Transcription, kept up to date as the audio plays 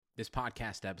This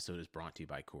podcast episode is brought to you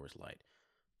by Coors Light.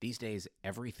 These days,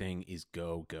 everything is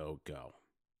go, go, go.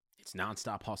 It's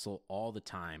nonstop hustle all the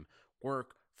time.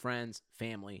 Work, friends,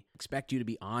 family expect you to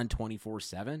be on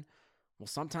 24/7. Well,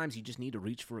 sometimes you just need to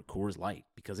reach for a Coors Light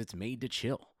because it's made to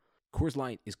chill. Coors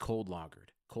Light is cold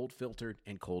lagered, cold filtered,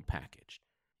 and cold packaged.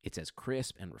 It's as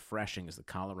crisp and refreshing as the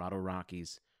Colorado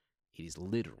Rockies. It is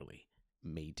literally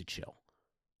made to chill.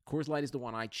 Coors Light is the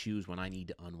one I choose when I need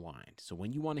to unwind. So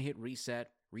when you want to hit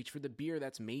reset, reach for the beer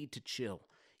that's made to chill.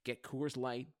 Get Coors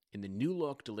Light in the new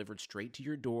look delivered straight to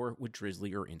your door with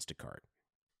Drizzly or Instacart.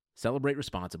 Celebrate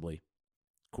responsibly.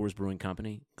 Coors Brewing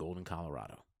Company, Golden,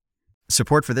 Colorado.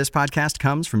 Support for this podcast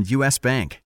comes from U.S.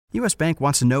 Bank. U.S. Bank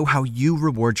wants to know how you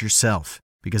reward yourself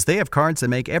because they have cards that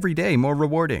make every day more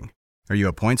rewarding. Are you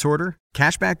a points hoarder,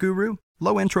 cashback guru,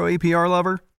 low intro APR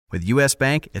lover? With U.S.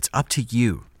 Bank, it's up to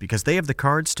you because they have the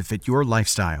cards to fit your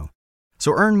lifestyle.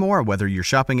 So earn more whether you're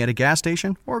shopping at a gas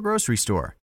station or grocery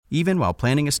store, even while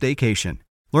planning a staycation.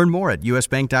 Learn more at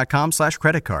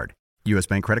usbank.com/creditcard. U.S.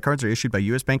 Bank credit cards are issued by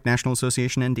U.S. Bank National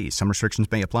Association ND. Some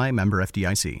restrictions may apply. Member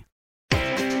FDIC.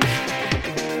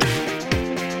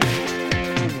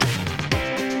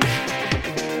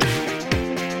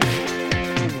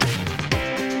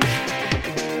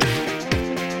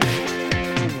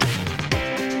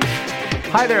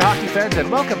 Hi there, hockey fans, and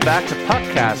welcome back to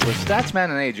Puckcast with Statsman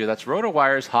and AJ. That's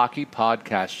RotoWire's hockey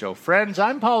podcast show. Friends,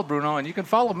 I'm Paul Bruno, and you can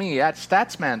follow me at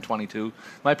Statsman22.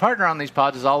 My partner on these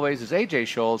pods, as always, is AJ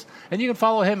Scholes, and you can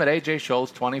follow him at AJ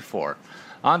Scholes24.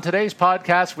 On today's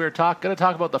podcast, we're going to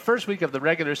talk about the first week of the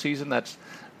regular season that's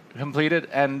completed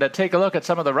and take a look at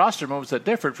some of the roster moves that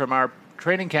differed from our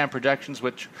training camp projections,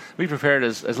 which we prepared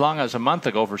as long as a month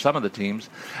ago for some of the teams.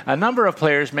 A number of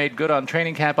players made good on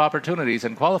training camp opportunities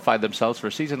and qualified themselves for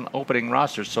season opening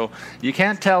rosters. So you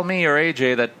can't tell me or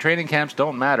AJ that training camps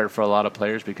don't matter for a lot of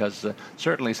players because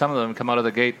certainly some of them come out of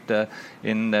the gate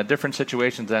in different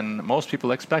situations than most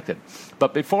people expected.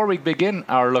 But before we begin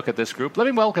our look at this group, let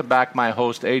me welcome back my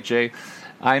host, AJ.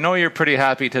 I know you're pretty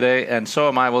happy today, and so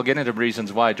am I. We'll get into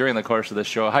reasons why during the course of this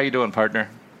show. How you doing, partner?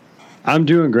 I'm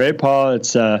doing great, Paul.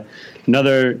 It's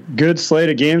another good slate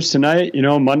of games tonight. You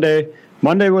know,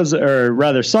 Sunday was a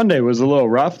little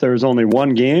rough. There was only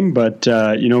one game, but,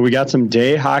 we got some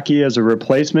day hockey as a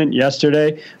replacement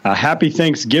yesterday. Happy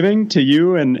Thanksgiving to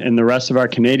you and the rest of our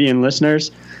Canadian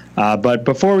listeners. But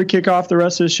before we kick off the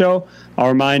rest of the show, I'll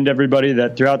remind everybody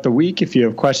that throughout the week, if you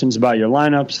have questions about your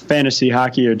lineups, fantasy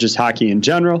hockey, or just hockey in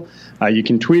general, you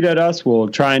can tweet at us. We'll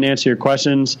try and answer your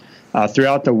questions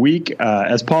throughout the week.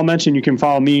 As Paul mentioned, you can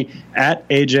follow me at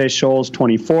AJ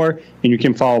Scholes24, and you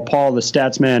can follow Paul, the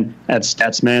Statsman, at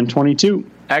Statsman22.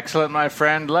 Excellent, my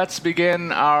friend. Let's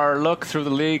begin our look through the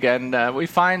league, and we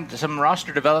find some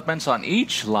roster developments on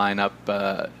each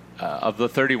lineup of the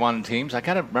 31 teams. I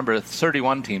gotta remember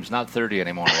 31 teams, not 30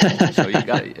 anymore. So you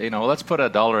got, let's put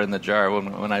 $1 in the jar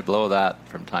when I blow that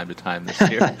from time to time this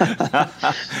year.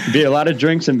 Be a lot of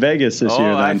drinks in Vegas this year.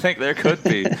 Then. I think there could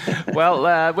be.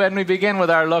 Well, when we begin with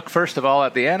our look, first of all,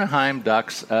 at the Anaheim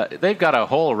Ducks, they've got a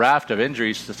whole raft of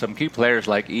injuries to some key players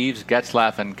like Eves,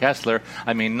 Getzlaf, and Kessler.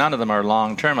 I mean, none of them are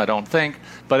long-term, I don't think,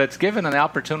 but it's given an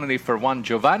opportunity for one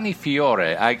Giovanni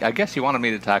Fiore. I guess you wanted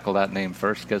me to tackle that name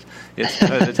first because it's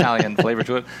Italian flavor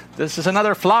to it. This is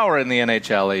another flower in the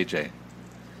NHL, AJ.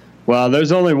 Well,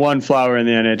 there's only one flower in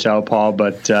the NHL, Paul,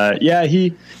 but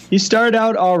he started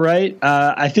out all right.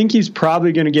 I think he's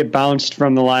probably going to get bounced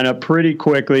from the lineup pretty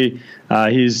quickly.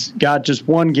 He's got just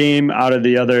one game out of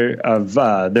the other of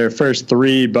their first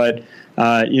three, but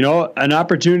an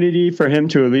opportunity for him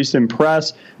to at least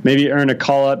impress, maybe earn a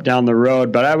call-up down the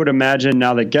road. But I would imagine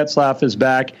now that Getzlaf is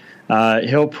back,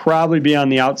 he'll probably be on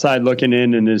the outside looking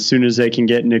in, and as soon as they can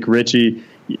get Nick Ritchie,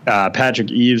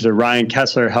 Patrick Eves, or Ryan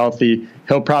Kessler healthy,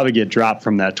 he'll probably get dropped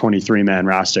from that 23-man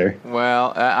roster.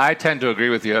 Well, I tend to agree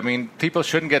with you. I mean, people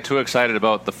shouldn't get too excited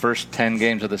about the first 10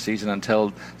 games of the season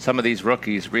until some of these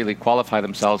rookies really qualify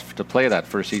themselves to play that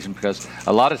first season, because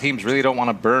a lot of teams really don't want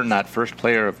to burn that first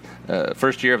year of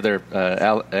their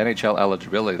NHL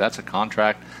eligibility. That's a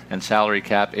contract and salary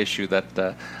cap issue that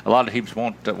a lot of teams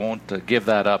won't give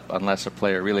that up unless a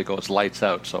player really goes lights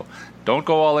out. So don't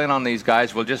go all in on these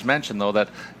guys. We'll just mention, though, that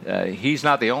he's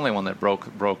not the only one that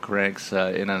broke ranks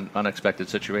in an unexpected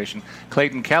situation.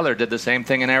 Clayton Keller did the same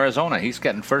thing in Arizona. He's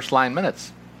getting first-line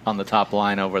minutes on the top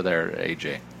line over there,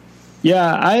 AJ.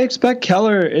 Yeah, I expect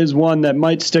Keller is one that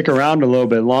might stick around a little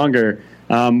bit longer.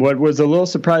 What was a little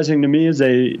surprising to me is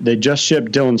they just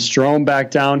shipped Dylan Strome back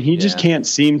down. He just can't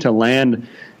seem to land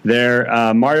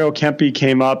there. Mario Kempe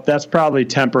came up. That's probably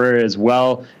temporary as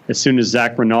well as soon as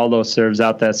Zach Rinaldo serves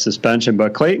out that suspension.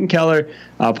 But Clayton Keller,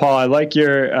 Paul, I like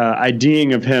your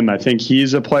IDing of him. I think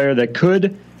he's a player that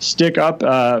could stick up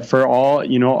for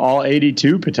all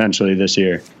 82 potentially this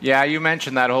year. Yeah, you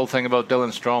mentioned that whole thing about Dylan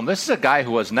Strome. This is a guy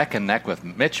who was neck and neck with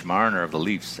Mitch Marner of the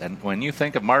Leafs. And when you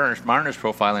think of Marner's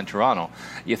profile in Toronto,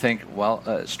 you think, well,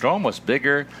 Strome was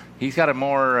bigger. He's got a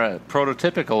more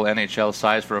prototypical NHL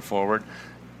size for a forward.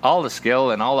 All the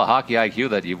skill and all the hockey IQ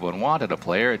that you would want in a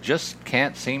player, it just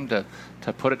can't seem to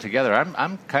put it together.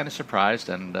 I'm kind of surprised,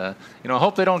 and I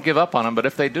hope they don't give up on him. But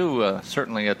if they do,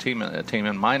 certainly a team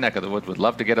in my neck of the woods would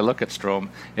love to get a look at Strome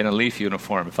in a Leaf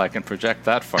uniform. If I can project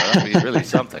that far, that'd be really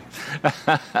something.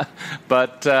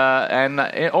 But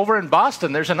over in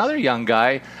Boston, there's another young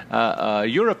guy,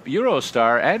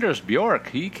 Eurostar Anders Bjork.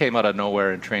 He came out of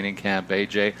nowhere in training camp,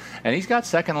 AJ, and he's got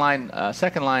second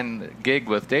line gig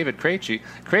with David Krejci.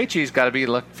 Krejci's got to be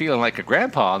feeling like a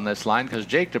grandpa on this line because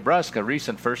Jake DeBrusk, a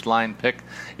recent first line pick,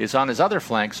 is on his other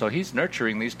flank, so he's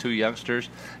nurturing these two youngsters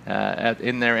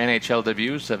in their NHL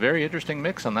debuts. A very interesting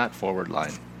mix on that forward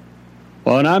line.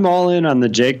 Well, and I'm all in on the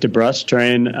Jake DeBrusk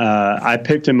train. I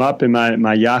picked him up in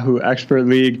my Yahoo Expert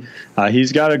League.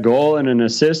 He's got a goal and an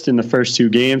assist in the first 2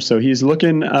 games, so he's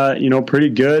looking pretty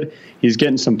good. He's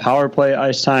getting some power play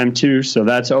ice time too, so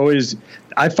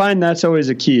I find that's always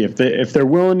a key. If they're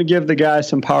willing to give the guy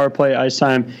some power play ice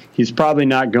time, he's probably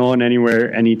not going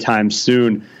anywhere anytime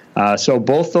soon. So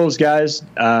both those guys,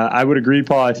 I would agree,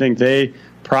 Paul. I think they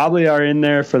probably are in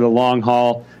there for the long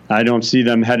haul. I don't see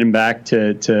them heading back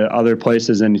to other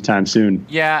places anytime soon.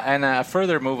 Yeah, and a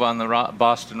further move on the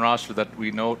Boston roster that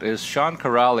we note is Sean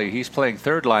Corrali. He's playing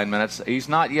third-line minutes. He's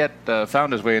not yet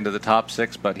found his way into the top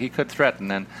 6, but he could threaten,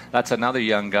 and that's another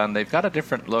young gun. They've got a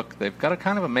different look. They've got a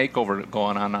kind of a makeover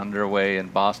going on underway in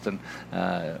Boston.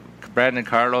 Brandon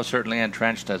Carlo certainly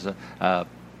entrenched as a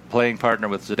playing partner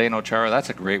with Zdeno Chara. That's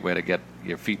a great way to get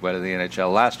your feet wet in the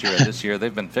NHL. Last year and this year,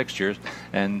 they've been fixtures,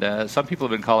 and some people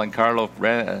have been calling Carlo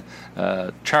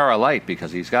Chara light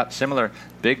because he's got similar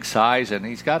big size and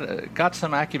he's got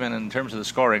some acumen in terms of the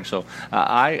scoring. So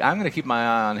I'm going to keep my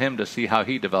eye on him to see how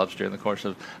he develops during the course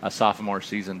of a sophomore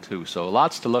season too. So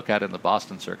lots to look at in the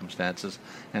Boston circumstances,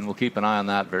 and we'll keep an eye on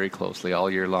that very closely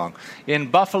all year long. In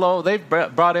Buffalo, they've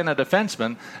brought in a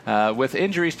defenseman with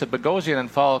injuries to Bogosian and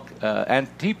Falk.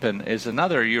 Antipin is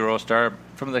another Eurostar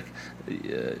from the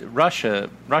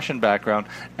Russian background,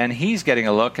 and he's getting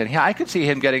a look, and I could see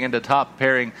him getting into top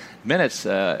pairing minutes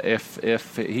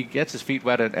if he gets his feet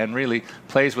wet and really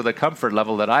plays with a comfort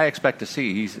level that I expect to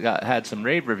see. He's had some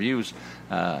rave reviews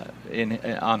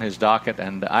on his docket,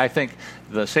 and I think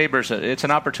the Sabres, it's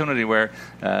an opportunity where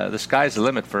the sky's the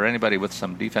limit for anybody with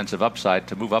some defensive upside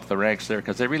to move up the ranks there,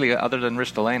 because they really, other than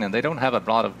Ristolainen, they don't have a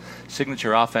lot of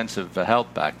signature offensive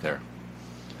help back there.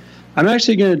 I'm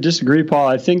actually going to disagree, Paul.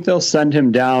 I think they'll send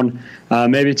him down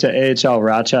maybe to AHL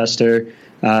Rochester.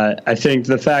 I think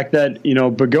the fact that,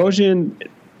 Bogosian,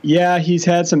 he's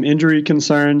had some injury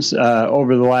concerns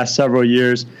over the last several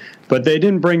years, but they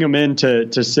didn't bring him in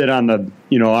to sit on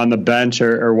the bench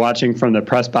or watching from the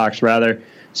press box rather.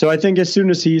 So I think as soon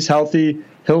as he's healthy,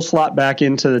 he'll slot back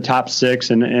into the top 6,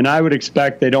 and I would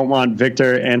expect they don't want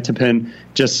Victor Antipin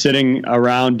just sitting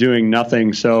around doing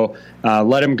nothing. So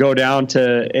let him go down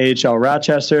to AHL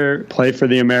Rochester, play for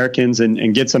the Americans,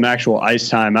 and get some actual ice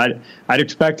time. I'd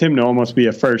expect him to almost be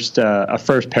a first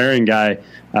pairing guy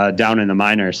down in the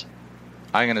minors.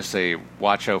 I'm going to say,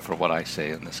 watch out for what I say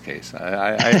in this case.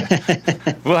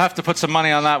 We'll have to put some money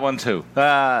on that one, too.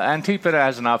 Antipin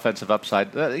has an offensive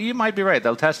upside. You might be right.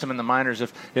 They'll test him in the minors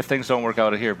if things don't work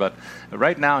out here. But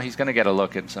right now, he's going to get a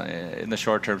look in the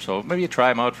short term. So maybe you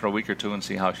try him out for a week or two and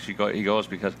see how he goes,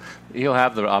 because he'll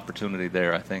have the opportunity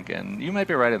there, I think. And you might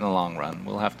be right in the long run.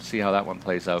 We'll have to see how that one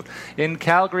plays out. In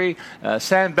Calgary,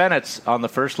 Sam Bennett's on the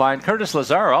first line. Curtis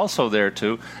Lazar also there,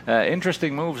 too.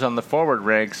 Interesting moves on the forward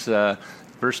ranks.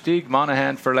 Versteeg,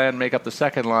 Monahan, Ferland make up the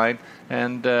second line,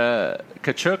 and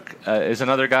Tkachuk is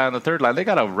another guy on the third line. They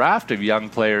got a raft of young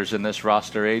players in this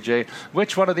roster, AJ.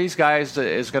 Which one of these guys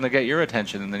is going to get your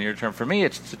attention in the near term? For me,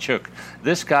 it's Tkachuk.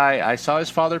 This guy, I saw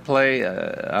his father play,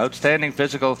 outstanding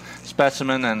physical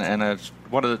specimen, and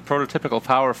one of the prototypical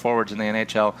power forwards in the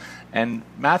NHL. And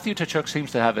Matthew Tkachuk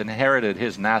seems to have inherited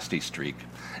his nasty streak.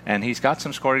 And he's got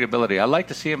some scoring ability. I like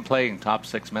to see him playing top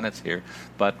 6 minutes here,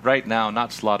 but right now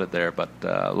not slotted there. But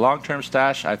long-term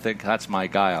stash, I think that's my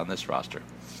guy on this roster.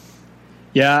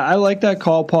 Yeah, I like that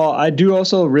call, Paul. I do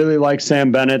also really like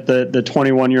Sam Bennett, the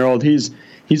 21-year-old.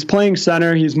 He's playing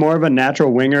center. He's more of a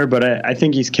natural winger, but I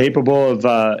think he's capable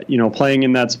of playing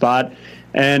in that spot.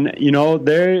 And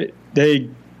they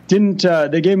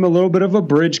they gave him a little bit of a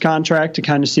bridge contract to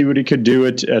kind of see what he could do.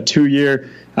 A 2-year,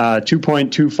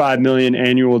 $2.25 million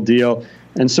annual deal.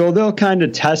 And so they'll kind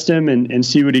of test him and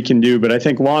see what he can do. But I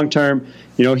think long term,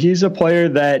 he's a player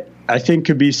that I think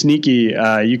could be sneaky.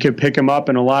 You could pick him up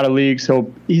in a lot of leagues.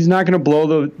 He's not going to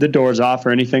blow the doors off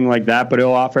or anything like that, but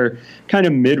he'll offer kind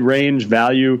of mid-range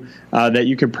value that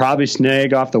you could probably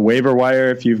snag off the waiver wire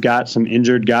if you've got some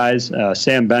injured guys.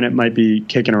 Sam Bennett might be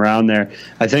kicking around there.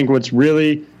 I think what's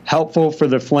really helpful for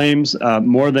the Flames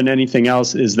more than anything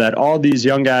else is that all these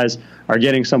young guys are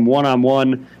getting some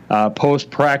one-on-one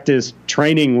post-practice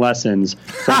training lessons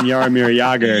from Jaromir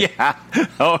Jagr. Yeah,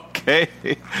 okay.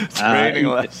 Training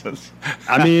lessons.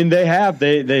 I mean, they have.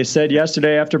 They said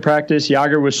yesterday after practice,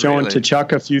 Jagr was showing to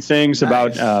Chuck a few things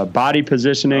about body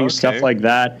positioning, stuff like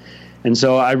that. And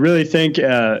so I really think,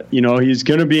 he's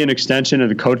going to be an extension of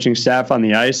the coaching staff on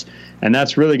the ice, and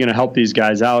that's really going to help these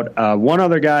guys out. One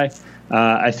other guy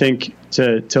I think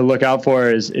to look out for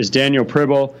is Daniel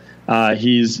Pribble.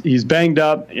 He's banged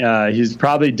up. He's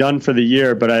probably done for the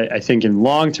year, but I think in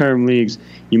long-term leagues,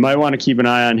 you might want to keep an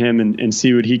eye on him and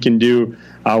see what he can do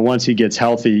once he gets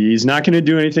healthy. He's not going to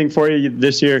do anything for you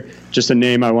this year. Just a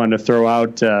name I wanted to throw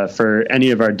out for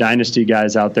any of our dynasty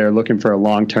guys out there looking for a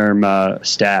long-term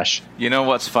stash. You know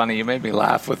what's funny? You made me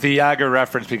laugh with the Jagr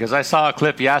reference because I saw a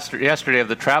clip yesterday of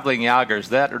the traveling Jagrs.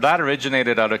 That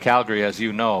originated out of Calgary, as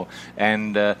you know,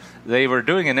 and they were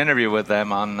doing an interview with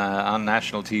them on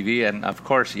national TV, and of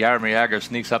course Jaromir Jagr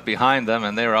sneaks up behind them,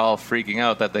 and they were all freaking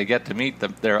out that they get to meet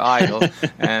their idol.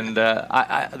 And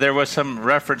there was some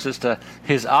references to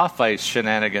his off-ice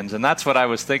shenanigans, and that's what I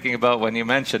was thinking about when you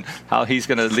mentioned how he's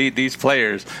going to lead these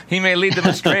players. He may lead them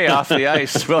astray off the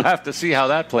ice. We'll have to see how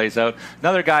that plays out.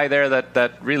 Another guy there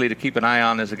that really to keep an eye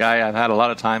on is a guy I've had a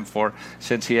lot of time for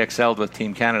since he excelled with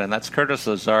Team Canada, and that's Curtis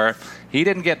Lazar. He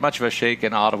didn't get much of a shake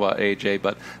in Ottawa, AJ,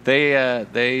 but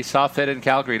they saw fit in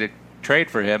Calgary to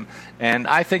trade for him, and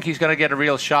I think he's going to get a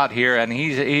real shot here, and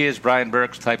he is Brian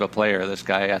Burke's type of player. This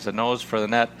guy has a nose for the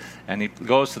net, and he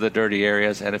goes to the dirty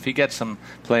areas, and if he gets some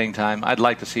playing time, I'd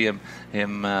like to see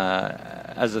him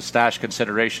as a stash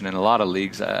consideration in a lot of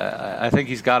leagues. I think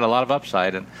he's got a lot of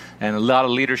upside and a lot of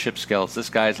leadership skills.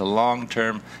 This guy's a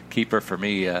long-term keeper for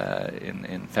me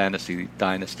in fantasy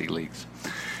dynasty leagues.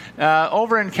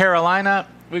 Over in Carolina,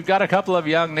 we've got a couple of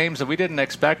young names that we didn't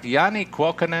expect. Jani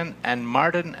Kuokkanen and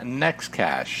Martin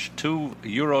Necas, two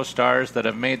Euro stars that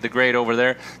have made the grade over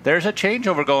there. There's a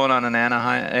changeover going on in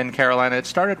Anaheim, in Carolina. It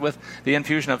started with the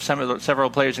infusion of several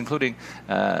players, including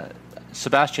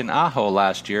Sebastian Aho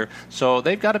last year. So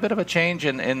they've got a bit of a change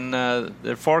in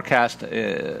their forecast.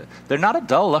 They're not a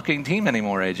dull-looking team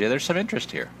anymore, AJ. There's some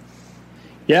interest here.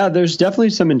 Yeah, there's definitely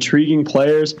some intriguing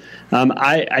players.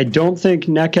 I don't think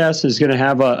Necas is going to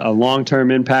have a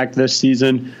long-term impact this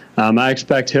season. I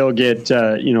expect he'll get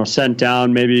sent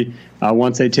down maybe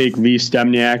once they take Lee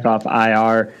Stemniak off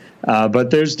IR.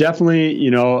 But there's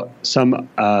definitely some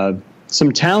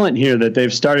talent here that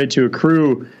they've started to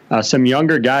accrue. Some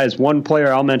younger guys. One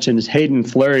player I'll mention is Hayden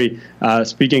Fleury.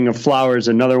 Speaking of Flowers,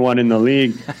 another one in the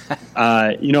league.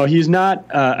 He's not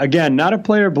a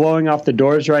player blowing off the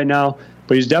doors right now,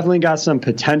 but he's definitely got some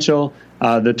potential.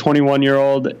 The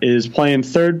 21-year-old is playing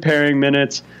third pairing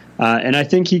minutes, and I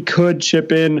think he could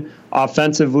chip in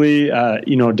offensively,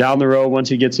 down the road once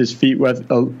he gets his feet wet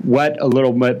a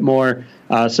little bit more.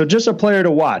 So just a player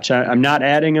to watch. I'm not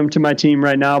adding him to my team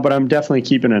right now, but I'm definitely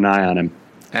keeping an eye on him.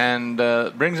 And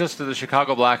brings us to the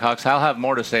Chicago Blackhawks. I'll have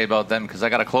more to say about them because I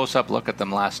got a close-up look at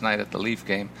them last night at the Leaf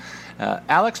game.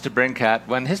 Alex DeBrincat,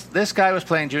 when this guy was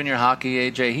playing junior hockey,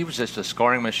 AJ, he was just a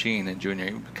scoring machine in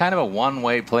junior. Kind of a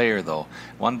one-way player, though,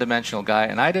 one-dimensional guy.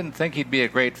 And I didn't think he'd be a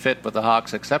great fit with the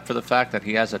Hawks, except for the fact that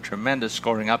he has a tremendous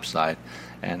scoring upside.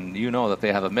 And you know that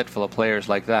they have a mitt full of players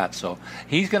like that. So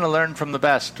he's going to learn from the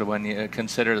best when you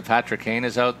consider that Patrick Kane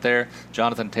is out there.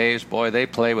 Jonathan Toews, boy, they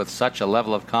play with such a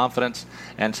level of confidence.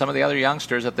 And some of the other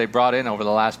youngsters that they brought in over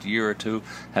the last year or two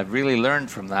have really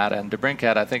learned from that. And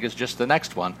DeBrincat, I think, is just the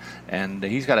next one. And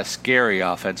he's got a scary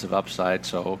offensive upside.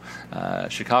 So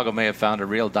Chicago may have found a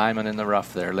real diamond in the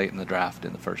rough there late in the draft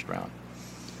in the first round.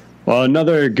 Well,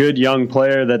 another good young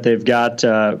player that they've got,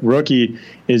 rookie,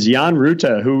 is Jan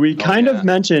Rutta, who we kind of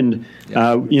mentioned.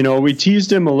 Yeah. We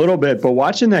teased him a little bit, but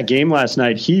watching that game last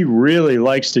night, he really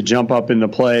likes to jump up in the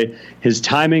play. His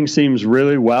timing seems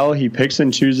really well. He picks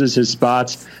and chooses his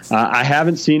spots. I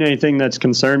haven't seen anything that's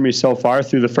concerned me so far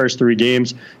through the first 3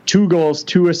 games. 2 goals,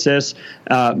 2 assists,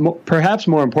 perhaps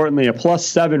more importantly, a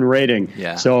 +7 rating.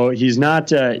 Yeah. So he's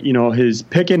not, he's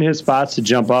picking his spots to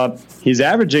jump up. He's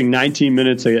averaging 19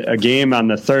 minutes a game on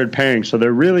the third pairing. So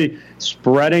they're really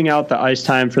spreading out the ice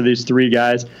time time for these three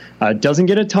guys. Doesn't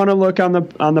get a ton of look on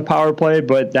the power play,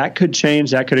 but that could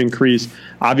change. That could increase.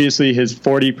 Obviously, his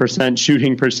 40%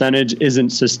 shooting percentage isn't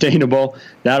sustainable.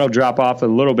 That'll drop off a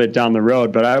little bit down the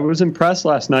road. But I was impressed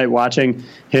last night watching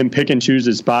him pick and choose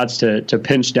his spots to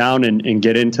pinch down and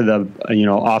get into the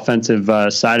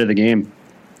offensive side of the game.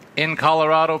 In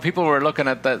Colorado, people were looking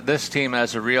at this team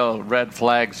as a real red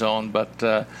flag zone, but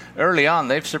early on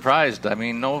they've surprised. I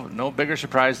mean, no bigger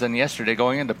surprise than yesterday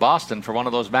going into Boston for one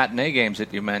of those matinee games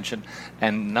that you mentioned,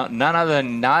 and none other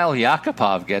than Nail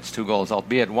Yakupov gets 2 goals,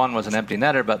 albeit one was an empty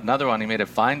netter, but another one he made a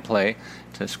fine play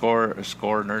to score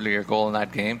an earlier goal in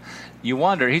that game. You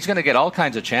wonder, he's going to get all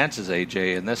kinds of chances,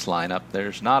 AJ, in this lineup.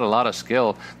 There's not a lot of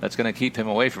skill that's going to keep him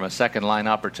away from a second-line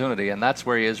opportunity, and that's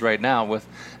where he is right now with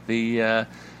the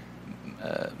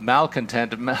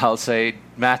malcontent, I'll say,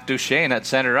 Matt Duchene at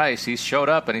center ice. He's showed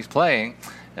up and he's playing,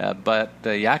 but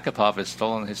Yakupov has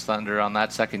stolen his thunder on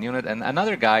that second unit. And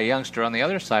another guy, youngster on the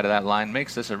other side of that line,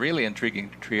 makes this a really intriguing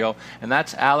trio, and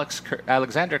that's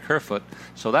Alexander Kerfoot.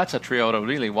 So that's a trio to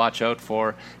really watch out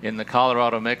for in the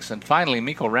Colorado mix. And finally,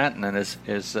 Mikko Rantanen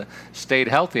is stayed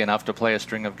healthy enough to play a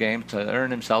string of games to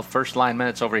earn himself first-line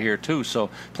minutes over here, too. So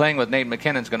playing with Nate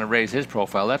McKinnon's going to raise his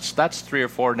profile. That's 3 or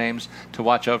 4 names to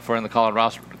watch out for in the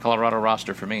Colorado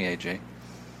roster for me, AJ.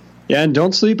 Yeah, and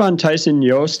don't sleep on Tyson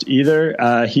Jost either.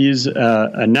 He's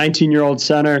a 19-year-old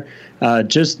center,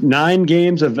 just 9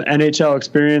 games of NHL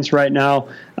experience right now.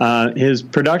 His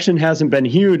production hasn't been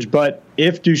huge, but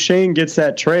if Duchene gets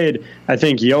that trade, I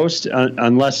think Jost,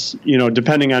 unless,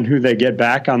 depending on who they get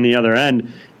back on the other end,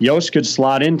 Jost could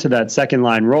slot into that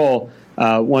second-line role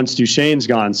once Duchene's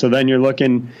gone. So then you're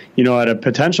looking, at a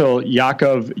potential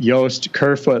Yakov, Jost,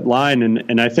 Kerfoot line.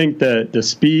 And I think the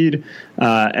speed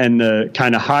and the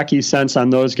kind of hockey sense on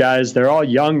those guys, they're all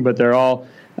young, but they're all,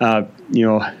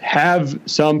 have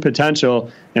some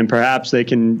potential, and perhaps they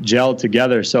can gel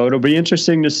together. So it'll be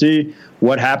interesting to see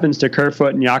what happens to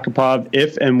Kerfoot and Yakupov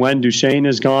if and when Duchene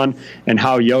is gone, and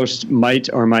how Jost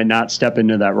might or might not step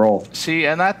into that role. See,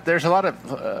 and there's a lot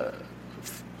of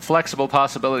flexible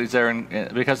possibilities there,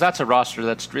 because that's a roster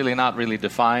that's really not really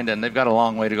defined, and they've got a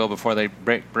long way to go before they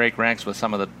break ranks with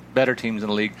some of the better teams in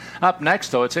the league. Up next,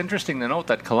 though, it's interesting to note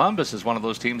that Columbus is one of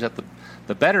those teams at the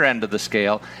better end of the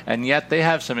scale, and yet they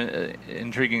have some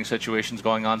intriguing situations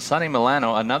going on. Sonny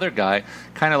Milano, another guy,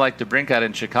 kind of like DeBrincat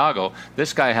in Chicago.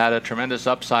 This guy had a tremendous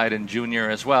upside in junior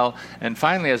as well, and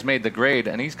finally has made the grade,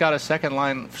 and he's got a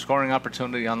second-line scoring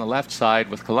opportunity on the left side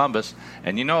with Columbus.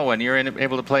 And when you're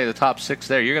able to play the top 6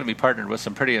 there, you're going to be partnered with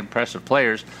some pretty impressive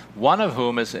players, one of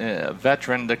whom is a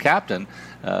veteran, the captain,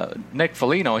 Nick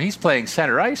Foligno. He's playing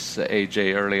center ice,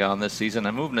 AJ, early on this season,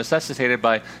 a move necessitated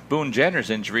by Boone Jenner's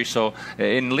injury. So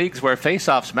in leagues where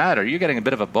faceoffs matter, you're getting a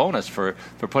bit of a bonus for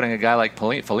putting a guy like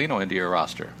Foligno into your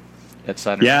roster at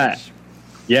center ice.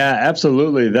 Yeah,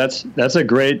 absolutely. That's a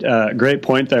great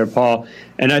point there, Paul.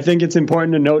 And I think it's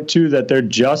important to note, too, that they're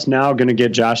just now going to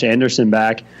get Josh Anderson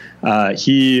back.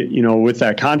 He, with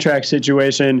that contract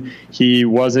situation, he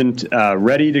wasn't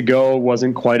ready to go,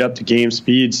 wasn't quite up to game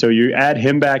speed. So you add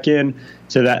him back in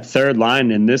to that third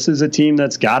line, and this is a team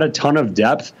that's got a ton of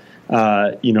depth,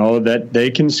 that they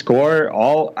can score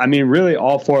really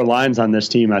all 4 lines on this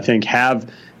team, I think, have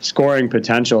scoring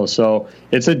potential. So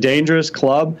it's a dangerous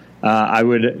club. I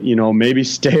would, maybe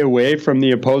stay away from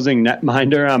the opposing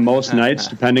netminder on most nights,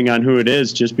 depending on who it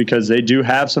is, just because they do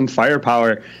have some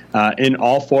firepower in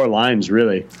all 4 lines,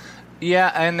 really.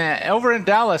 Yeah, and over in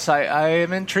Dallas, I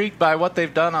am intrigued by what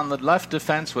they've done on the left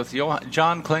defense with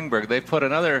John Klingberg. They've put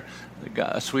another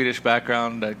Swedish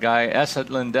background guy, Esa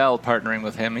Lindell, partnering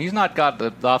with him. He's not got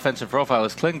the offensive profile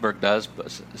as Klingberg does,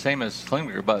 same as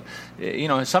Klingberg, but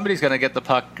somebody's going to get the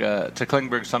puck to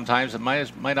Klingberg sometimes. It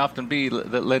might often be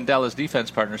that Lindell is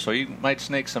defense partner, so you might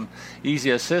snake some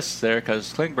easy assists there,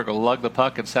 because Klingberg will lug the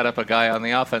puck and set up a guy on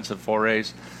the offensive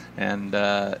forays, and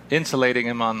insulating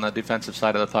him on the defensive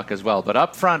side of the puck as well. But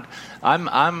up front,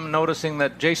 I'm noticing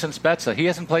that Jason Spezza, he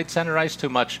hasn't played center ice too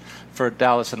much for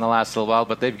Dallas in the last little while,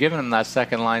 but they've given him that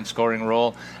second-line scoring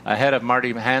role ahead of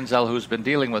Marty Hanzal, who's been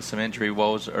dealing with some injury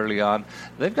woes early on.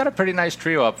 They've got a pretty nice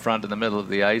trio up front in the middle of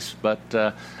the ice, but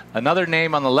another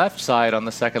name on the left side on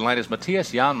the second line is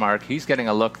Matthias Janmark. He's getting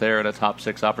a look there at a top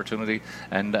 6 opportunity,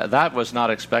 and that was not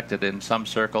expected in some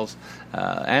circles.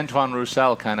 Antoine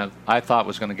Roussel I thought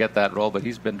was going to get that role, but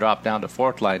he's been dropped down to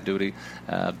 4th-line duty,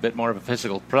 a bit more of a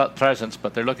physical presence,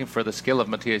 but they're looking for the skill of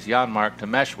Matthias Janmark to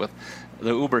mesh with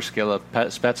the uber skill of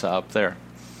Spezza up there.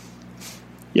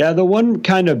 Yeah, the one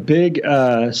kind of big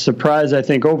surprise, I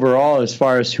think, overall, as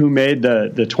far as who made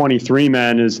the 23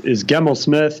 man is Gemmell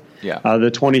Smith,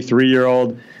 the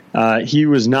 23-year-old. He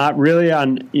was not really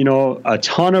on, a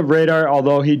ton of radar,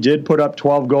 although he did put up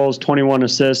 12 goals, 21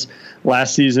 assists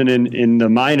last season in the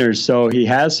minors. So he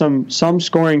has some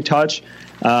scoring touch.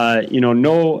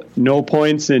 No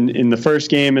points in the first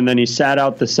game, and then he sat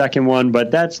out the second one.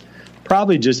 But that's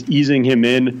probably just easing him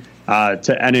in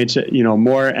to NHL,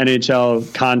 more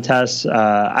NHL contests.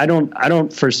 I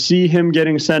don't foresee him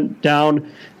getting sent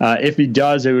down. If he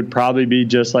does, it would probably be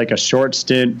just like a short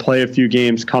stint, play a few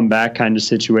games, come back kind of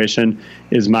situation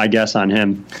is my guess on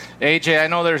him. AJ, I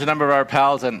know there's a number of our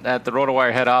pals at the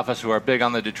RotoWire head office who are big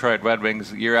on the Detroit Red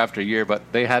Wings year after year, but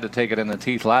they had to take it in the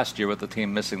teeth last year with the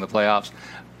team missing the playoffs.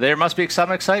 There must be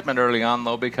some excitement early on,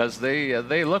 though, because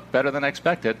they look better than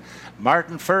expected.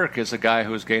 Martin Frk is a guy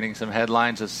who's gaining some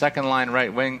headlines as second-line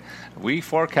right wing. We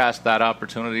forecast that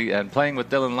opportunity, and playing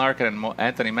with Dylan Larkin and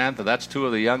Anthony Mantha, that's two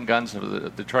of the young guns of the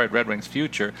Detroit Red Wings'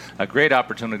 future. A great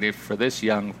opportunity for this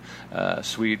young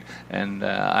Swede, and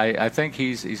I think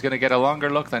he's going to get a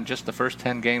longer look than just the first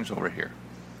 10 games over here.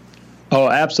 Oh,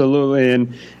 absolutely,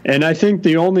 and I think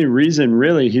the only reason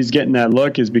really he's getting that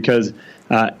look is because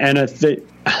Athanasiou.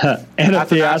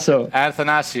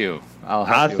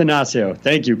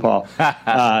 Thank you, Paul.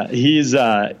 He's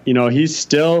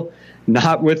still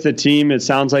not with the team. It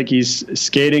sounds like he's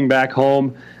skating back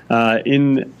home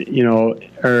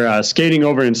skating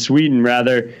over in Sweden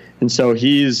rather. And so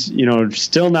he's,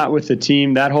 still not with the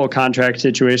team. That whole contract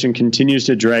situation continues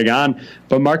to drag on.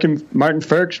 But Martin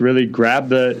Frk really grabbed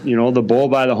the bull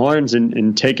by the horns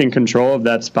and taken control of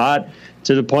that spot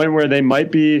to the point where they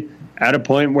might be at a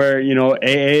point where,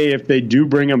 AA, if they do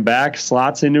bring him back,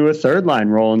 slots into a third line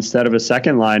role instead of a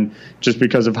second line, just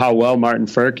because of how well Martin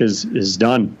Frk is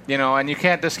done. And you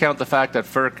can't discount the fact that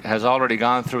Frk has already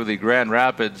gone through the Grand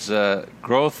Rapids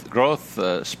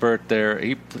growth spurt there.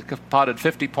 He potted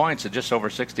 50 points in just over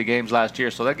 60 games last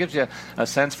year, so that gives you a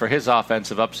sense for his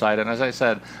offensive upside. And as I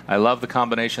said, I love the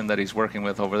combination that he's working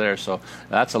with over there, so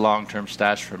that's a long-term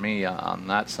stash for me on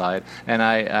that side. And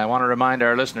I want to remind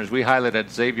our listeners, we highlighted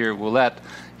Xavier Ouellet.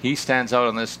 He stands out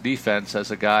on this defense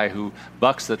as a guy who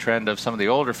bucks the trend of some of the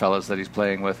older fellas that he's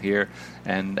playing with here,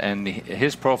 and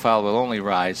his profile will only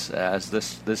rise as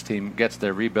this team gets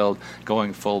their rebuild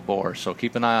going full bore. So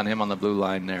keep an eye on him on the blue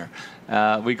line there.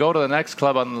 We go to the next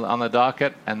club on the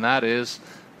docket, and that is,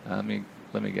 let me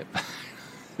get.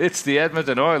 It's the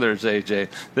Edmonton Oilers, AJ.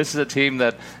 This is a team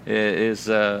that is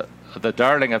the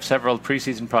darling of several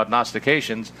preseason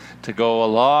prognostications to go a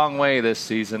long way this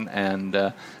season,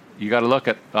 and you got to look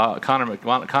at Connor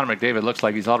McDavid. Looks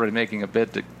like he's already making a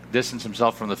bid to distance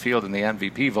himself from the field in the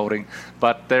MVP voting.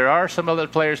 But there are some other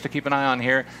players to keep an eye on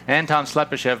here. Anton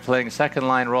Slepyshev playing a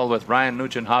second-line role with Ryan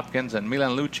Nugent-Hopkins and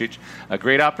Milan Lucic. A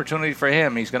great opportunity for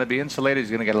him. He's going to be insulated.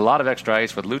 He's going to get a lot of extra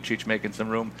ice with Lucic making some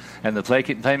room. And the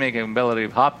playmaking ability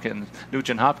of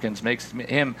Nugent-Hopkins makes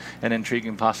him an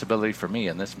intriguing possibility for me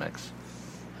in this mix.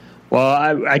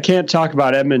 Well, I can't talk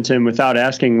about Edmonton without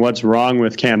asking what's wrong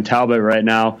with Cam Talbot right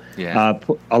now. Yeah.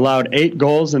 Allowed 8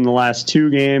 goals in the last 2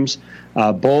 games,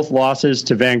 both losses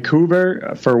to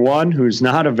Vancouver, for one, who's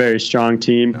not a very strong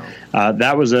team. No.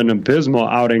 That was an abysmal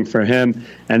outing for him.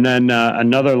 And then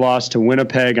another loss to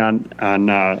Winnipeg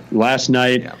on last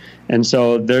night. Yeah. And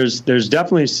so there's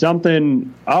definitely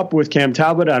something up with Cam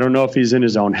Talbot. I don't know if he's in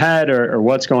his own head or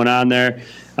what's going on there.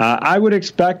 I would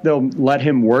expect they'll let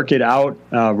him work it out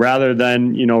rather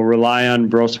than, rely on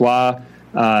Brossoit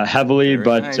heavily. Very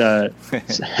but nice.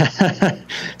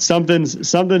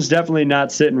 something's definitely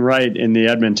not sitting right in the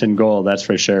Edmonton goal. That's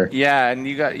for sure. Yeah, and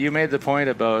you made the point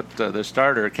about the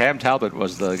starter. Cam Talbot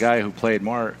was the guy who played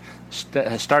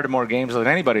started more games than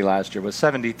anybody last year, with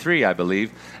 73, I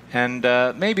believe. And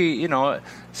maybe,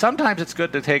 sometimes it's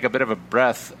good to take a bit of a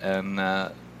breath,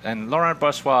 and Laurent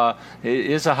Brossoit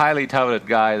is a highly touted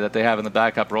guy that they have in the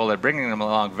backup role. They're bringing him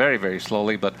along very, very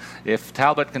slowly. But if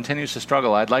Talbot continues to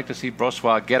struggle, I'd like to see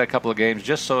Brossoit get a couple of games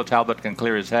just so Talbot can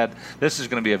clear his head. This is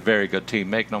going to be a very good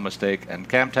team, make no mistake. And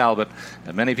Cam Talbot,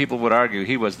 many people would argue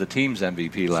he was the team's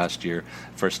MVP last year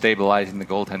for stabilizing the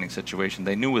goaltending situation.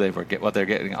 They knew what they're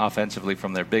getting offensively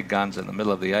from their big guns in the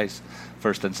middle of the ice,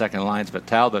 first and second lines, but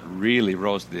Talbot really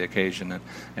rose to the occasion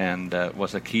and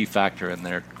was a key factor in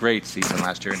their great season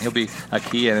last year, and he'll be a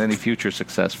key in any future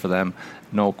success for them,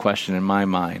 no question in my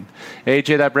mind.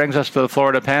 AJ, that brings us to the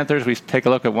Florida Panthers. We take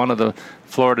a look at one of the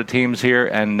Florida teams here,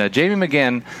 and Jamie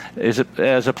McGinn is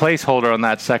as a placeholder on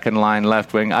that second line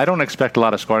left wing. I don't expect a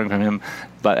lot of scoring from him.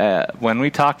 But when we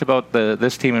talked about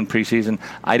this team in preseason,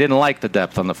 I didn't like the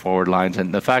depth on the forward lines,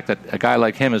 and the fact that a guy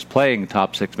like him is playing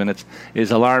top 6 minutes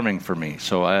is alarming for me.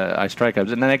 So I strike a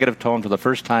negative tone for the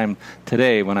first time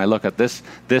today when I look at this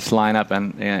lineup,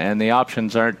 and the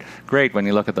options aren't great when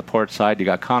you look at the Port side. You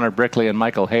got Connor Brickley and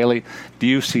Michael Haley. Do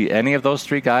you see any of those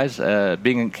three guys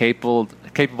being a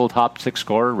capable top 6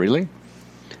 scorer, really?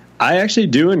 I actually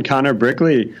do in Connor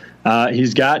Brickley.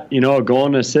 He's got, a goal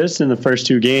and assist in the first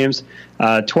 2 games,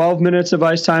 12 minutes of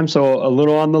ice time, so a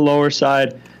little on the lower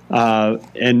side.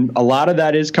 And a lot of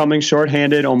that is coming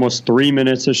shorthanded, almost 3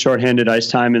 minutes of shorthanded ice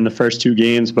time in the first 2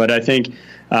 games. But I think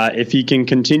if he can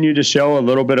continue to show a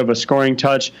little bit of a scoring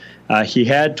touch, he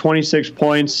had 26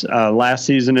 points last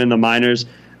season in the minors.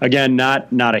 Again,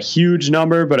 not a huge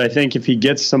number, but I think if he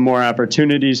gets some more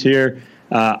opportunities here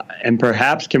and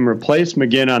perhaps can replace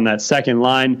McGinn on that second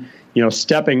line,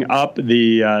 stepping up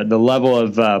the level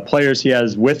of players he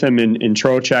has with him in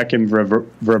Trocheck and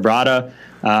Vrbata,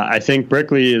 I think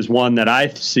Brickley is one that I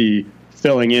see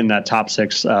filling in that top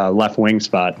 6 left wing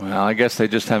spot. Well, I guess they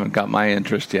just haven't got my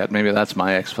interest yet. Maybe that's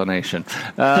my explanation.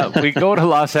 We go to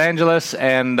Los Angeles,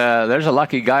 and there's a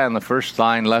lucky guy on the first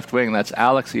line left wing. That's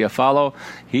Alex Iafallo.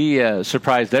 He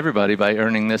surprised everybody by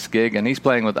earning this gig, and he's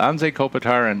playing with Anze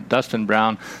Kopitar and Dustin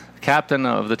Brown, captain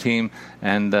of the team,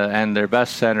 and their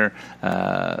best center.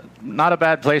 Not a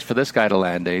bad place for this guy to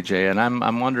land, AJ. And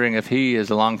I'm wondering if he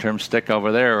is a long-term stick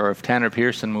over there, or if Tanner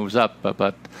Pearson moves up.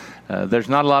 But there's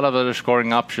not a lot of other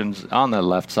scoring options on the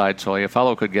left side, so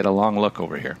Iafallo could get a long look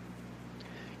over here.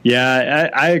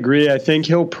 Yeah, I agree. I think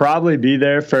he'll probably be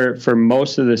there for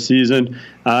most of the season.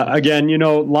 Again,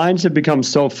 lines have become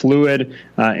so fluid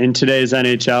in today's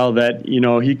NHL that,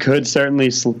 he could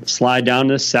certainly slide down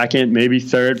to second, maybe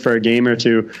third for a game or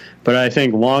two. But I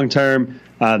think long term,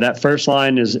 that first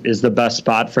line is the best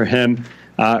spot for him.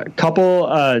 A couple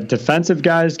defensive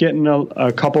guys getting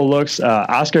a couple looks.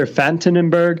 Oscar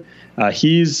Fantenenberg,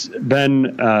 he's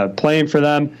been playing for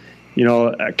them,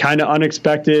 kind of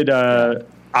unexpected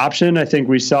option. I think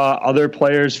we saw other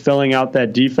players filling out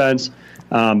that defense,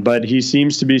 but he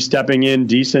seems to be stepping in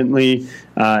decently.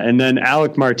 And then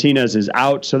Alec Martinez is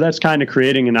out, so that's kind of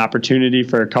creating an opportunity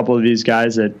for a couple of these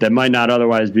guys that might not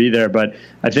otherwise be there. But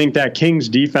I think that Kings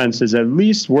defense is at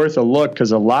least worth a look,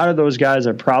 because a lot of those guys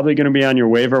are probably going to be on your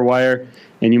waiver wire,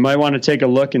 and you might want to take a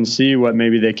look and see what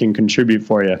maybe they can contribute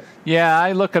for you. Yeah,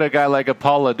 I look at a guy like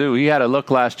Paul Ledoux. He had a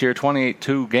look last year,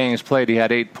 2 games played. He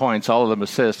had 8 points, all of them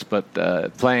assists, but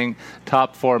playing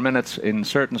top 4 minutes in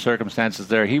certain circumstances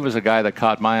there, he was a guy that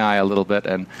caught my eye a little bit.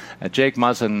 And Jake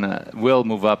Muzzin will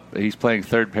move up. He's playing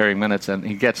third pairing minutes, and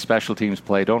he gets special teams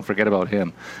play. Don't forget about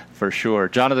him, for sure.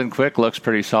 Jonathan Quick looks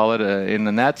pretty solid in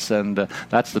the nets, and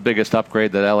that's the biggest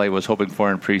upgrade that LA was hoping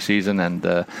for in preseason,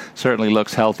 and certainly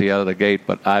looks healthy out of the gate.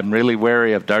 But I'm really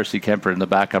wary of Darcy Kemper in the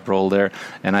backup role there,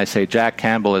 and I say Jack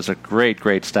Campbell is a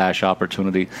great stash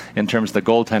opportunity in terms of the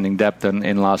goaltending depth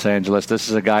in Los Angeles. This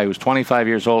is a guy who's 25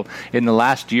 years old in the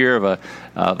last year of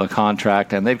a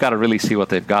contract, and they've got to really see what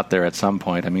they've got there at some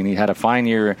point. I mean, he had a fine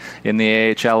year in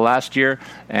the AHL last year,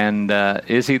 and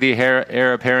is he the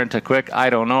heir apparent to Quick? I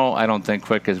don't know. I don't think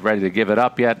Quick is ready to give it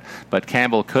up yet, but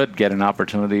Campbell could get an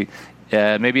opportunity,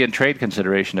 maybe in trade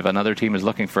consideration, if another team is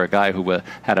looking for a guy who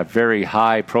had a very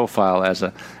high profile as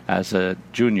a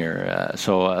junior.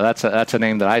 So that's a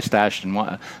name that I stashed in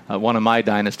one of my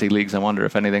dynasty leagues. I wonder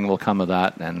if anything will come of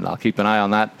that, and I'll keep an eye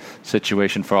on that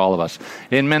situation for all of us.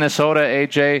 In Minnesota,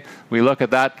 AJ, we look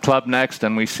at that club next,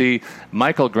 and we see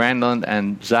Michael Granlund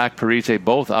and Zach Parise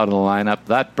both out of the lineup.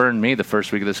 That burned me the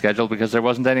first week of the schedule because there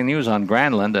wasn't any news on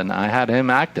Granlund, and I had him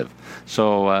active.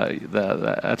 So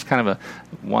that's kind of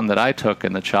one that I took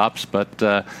in the chops, but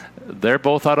they're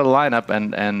both out of the lineup,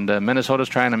 and Minnesota's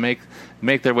trying to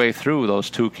make their way through those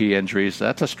 2 key injuries.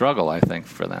 That's a struggle, I think,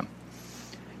 for them.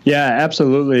 Yeah,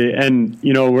 absolutely. And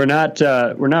we're not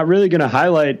really going to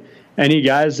highlight any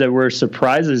guys that were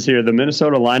surprises here. The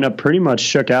Minnesota lineup pretty much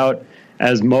shook out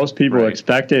as most people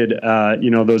expected.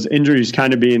 Those injuries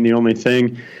kind of being the only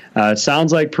thing. It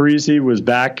sounds like Parise was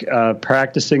back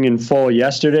practicing in full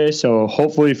yesterday, so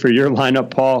hopefully for your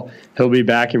lineup, Paul, he'll be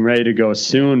back and ready to go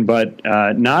soon. But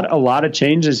not a lot of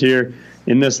changes here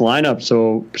in this lineup,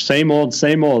 so same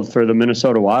old for the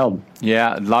Minnesota Wild.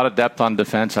 Yeah, a lot of depth on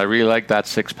defense. I really like that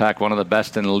six-pack, one of the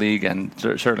best in the league, and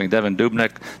certainly Devin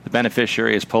Dubnyk, the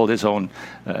beneficiary, has pulled his own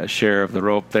share of the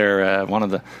rope there. One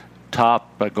of the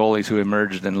top goalies who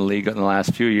emerged in the league in the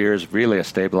last few years, really a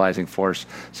stabilizing force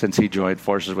since he joined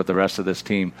forces with the rest of this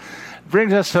team.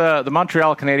 Brings us the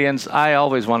Montreal Canadiens. I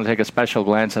always want to take a special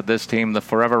glance at this team, the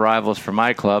forever rivals for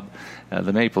my club,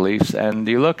 the Maple Leafs. And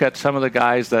you look at some of the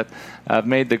guys that have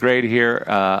made the grade here.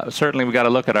 Certainly we got to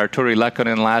look at Arturi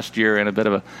Lehkonen last year in a bit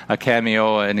of a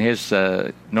cameo in his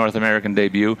North American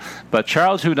debut. But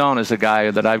Charles Hudon is a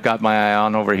guy that I've got my eye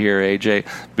on over here, AJ,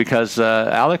 because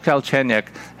Alek Galchenyuk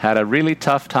had a really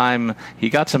tough time. He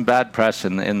got some bad press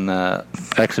in the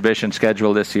exhibition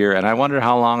schedule this year, and I wonder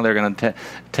how long they're going to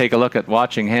take a look at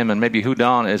watching him, and maybe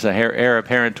Hudon is a heir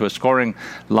apparent to a scoring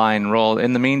line role.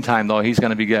 In the meantime, though, he's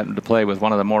going to be getting to play with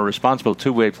one of the more responsible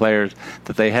two-way players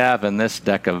that they have in this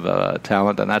deck of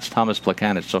talent, and that's Thomas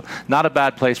Plekanec. So not a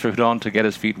bad place for Hudon to get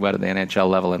his feet wet at the NHL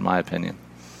level, in my opinion.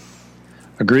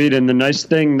 Agreed. And the nice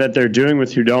thing that they're doing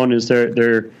with Hudon is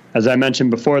they're as I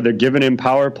mentioned before, they're giving him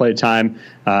power play time,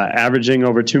 averaging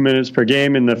over 2 minutes per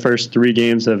game in the first 3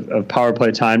 games of power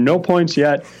play time. No points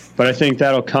yet, but I think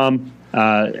that'll come.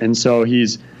 And so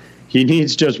he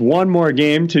needs just one more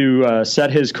game to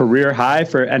set his career high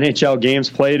for NHL games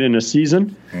played in a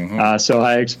season. Mm-hmm. So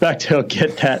I expect he'll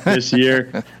get that this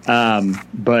year.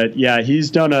 But yeah,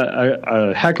 he's done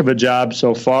a heck of a job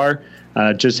so far.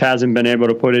 Just hasn't been able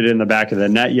to put it in the back of the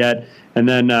net yet. And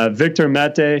then Victor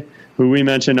Mete, who we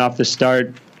mentioned off the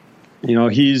start,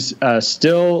 he's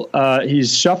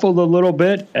he's shuffled a little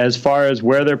bit as far as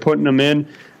where they're putting him in.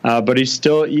 But he's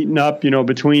still eating up,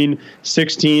 between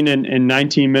 16 and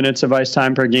 19 minutes of ice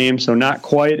time per game. So not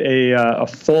quite a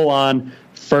full-on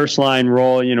first-line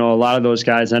role. A lot of those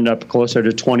guys end up closer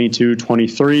to 22,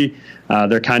 23.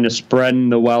 They're kind of spreading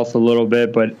the wealth a little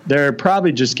bit, but they're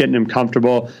probably just getting him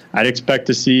comfortable. I'd expect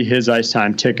to see his ice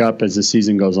time tick up as the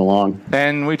season goes along.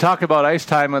 And we talk about ice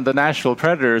time and the Nashville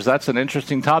Predators. That's an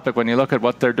interesting topic when you look at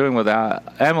what they're doing with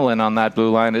Emelin on that blue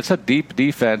line. It's a deep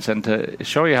defense, and to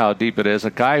show you how deep it is,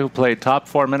 a guy who played top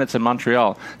 4 minutes in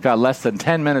Montreal got less than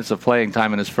 10 minutes of playing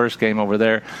time in his first game over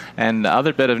there. And the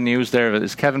other bit of news there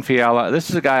is Kevin Fiala. This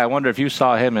is a guy, I wonder if you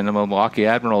saw him in the Milwaukee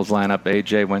Admirals lineup,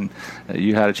 AJ, when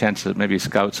you had a chance to maybe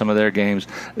scout some of their games.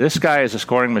 This guy is a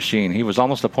scoring machine. He was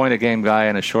almost a point-a-game guy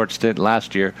in a short stint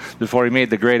last year before he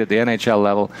made the grade at the NHL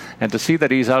level. And to see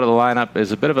that he's out of the lineup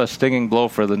is a bit of a stinging blow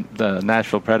for the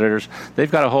Nashville Predators.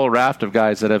 They've got a whole raft of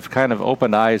guys that have kind of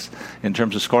opened eyes in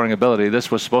terms of scoring ability.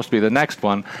 This was supposed to be the next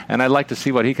one, and I'd like to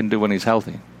see what he can do when he's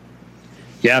healthy.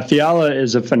 Yeah, Fiala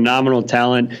is a phenomenal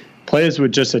talent. Plays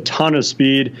with just a ton of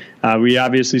speed. We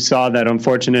obviously saw that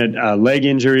unfortunate leg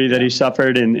injury that he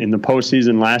suffered in the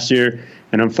postseason last year.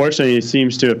 And unfortunately, he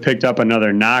seems to have picked up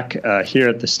another knock here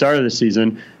at the start of the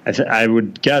season. I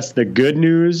would guess the good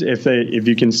news, if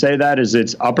you can say that, is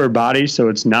it's upper body, so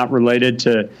it's not related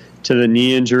to the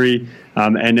knee injury.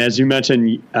 And as you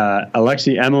mentioned,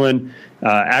 Alexei Emelin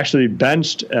actually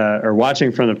benched or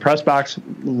watching from the press box,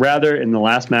 rather, in the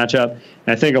last matchup.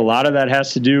 And I think a lot of that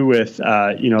has to do with,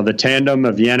 the tandem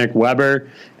of Yannick Weber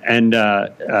and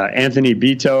Anthony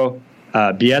Bieto.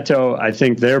 I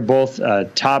think they're both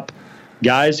top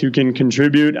guys who can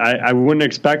contribute. I wouldn't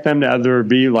expect them to ever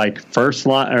be like first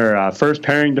line or first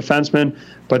pairing defensemen,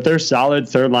 but they're solid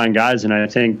third line guys. And I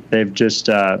think they've just,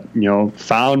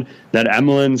 found that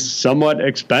Emelin's somewhat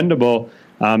expendable.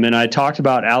 And I talked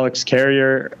about Alex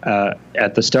Carrier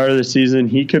at the start of the season.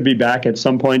 He could be back at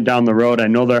some point down the road. I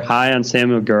know they're high on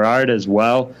Samuel Girard as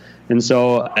well. And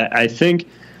so I think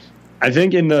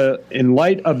in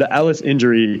light of the Ellis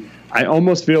injury, I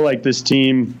almost feel like this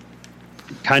team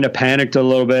kind of panicked a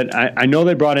little bit. I know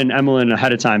they brought in Emelin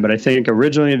ahead of time, but I think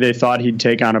originally they thought he'd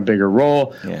take on a bigger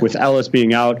role with Ellis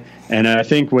being out. And I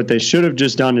think what they should have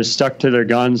just done is stuck to their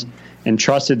guns and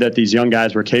trusted that these young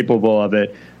guys were capable of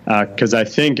it. Because I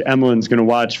think Emelin's going to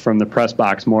watch from the press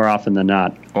box more often than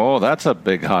not. Oh, that's a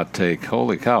big hot take.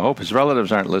 Holy cow. I hope his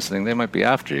relatives aren't listening. They might be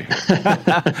after you.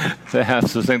 They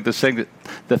have to think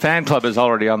the fan club is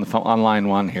already on line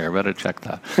one here. Better check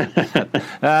that.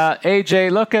 AJ,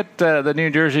 look at the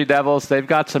New Jersey Devils. They've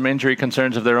got some injury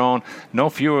concerns of their own. No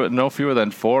fewer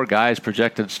than 4 guys,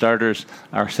 projected starters,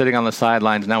 are sitting on the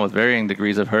sidelines now with varying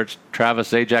degrees of hurt.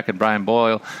 Travis Zajac and Brian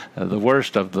Boyle, the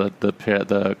worst of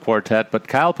the quartet. But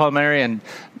Kyle Palmieri and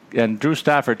Drew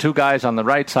Stafford, 2 guys on the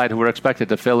right side who were expected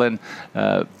to fill in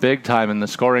big time in the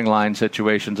scoring line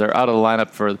situations, are out of the lineup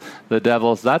for the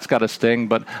Devils. That's got a sting.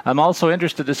 But I'm also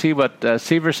interested to see what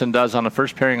Severson does on a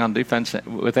first pairing on defense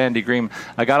with Andy Green.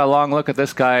 I got a long look at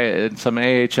this guy in some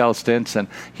AHL stints, and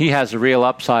he has a real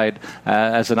upside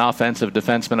as an offensive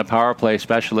defenseman, a power play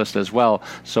specialist as well.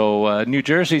 So New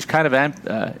Jersey's kind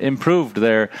of improved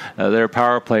their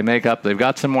power play makeup. They've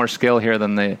got some more skill here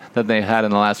than they had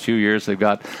in the last few years. They've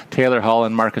got Taylor Hall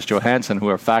and Marcus Johansson, who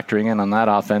are factoring in on that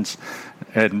offense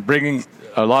and bringing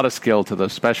a lot of skill to the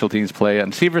special teams play.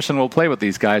 And Severson will play with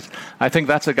these guys. I think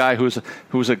that's a guy who's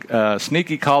a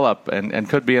sneaky call-up and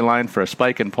could be in line for a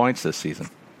spike in points this season.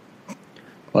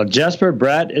 Well, Jesper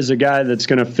Bratt is a guy that's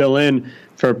going to fill in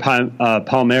for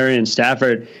Palmieri and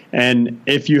Stafford. And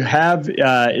if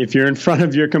you're in front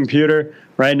of your computer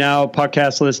right now,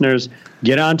 podcast listeners,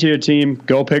 get onto your team.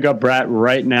 Go pick up Bratt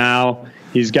right now.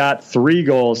 He's got 3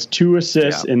 goals, 2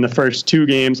 assists in the first 2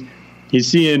 games. He's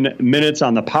seeing minutes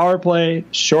on the power play,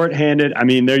 shorthanded. I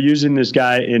mean, they're using this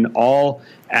guy in all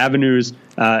avenues,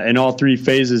 in all 3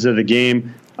 phases of the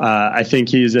game. I think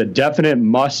he's a definite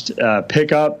must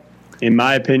pick up, in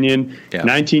my opinion.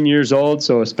 19 years old,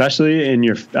 so especially in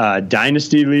your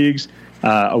dynasty leagues,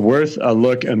 worth a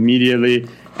look immediately.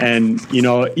 And,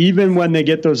 even when they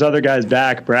get those other guys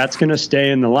back, Bratt's going to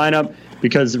stay in the lineup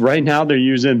because right now they're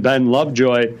using Ben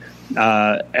Lovejoy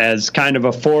as kind of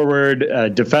a forward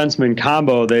defenseman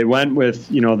combo. They went with,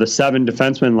 the 7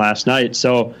 defensemen last night.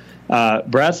 So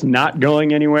Bratt's not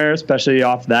going anywhere, especially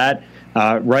off that.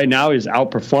 Right now he's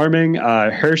outperforming.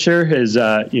 Hersher is,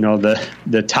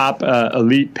 the top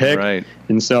elite pick. Right.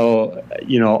 And so,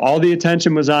 all the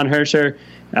attention was on Hersher.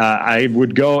 I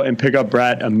would go and pick up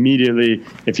Bratt immediately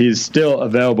if he's still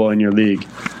available in your league.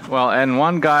 Well, and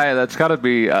one guy that's got to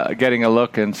be getting a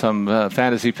look in some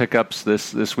fantasy pickups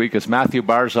this week is Matthew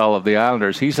Barzal of the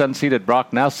Islanders. He's unseated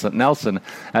Brock Nelson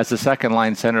as the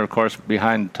second-line center, of course,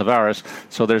 behind Tavares.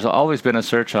 So there's always been a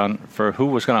search for who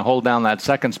was going to hold down that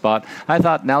second spot. I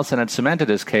thought Nelson had cemented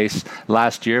his case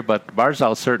last year, but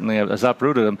Barzal certainly has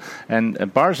uprooted him. And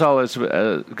Barzal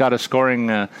has got a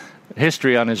scoring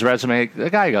history on his resume. The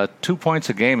guy got 2 points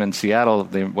a game in Seattle,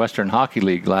 the Western Hockey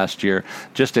League last year,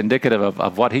 just indicative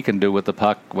of what he can do with the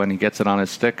puck when he gets it on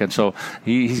his stick. And so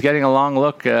he's getting a long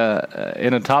look in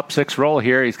a top 6 role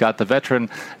here. He's got the veteran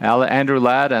Andrew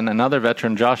Ladd and another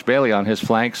veteran Josh Bailey on his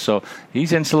flanks. So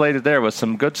he's insulated there with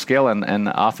some good skill and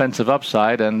offensive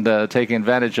upside, and taking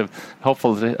advantage of,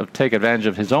 hopefully take advantage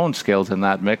of his own skills in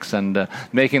that mix, and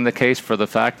making the case for the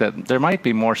fact that there might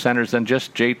be more centers than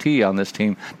just JT on this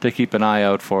team to keep an eye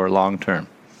out for long term.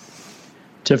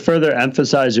 To further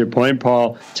emphasize your point,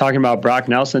 Paul, talking about Brock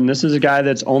Nelson, this is a guy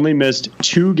that's only missed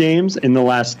 2 games in the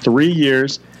last 3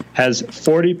 years, has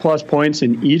 40-plus points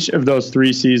in each of those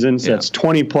 3 seasons. That's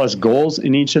 20-plus goals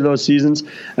in each of those seasons.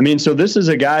 I mean, so this is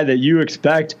a guy that you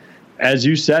expect, as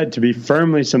you said, to be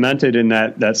firmly cemented in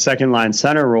that second-line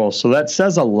center role. So that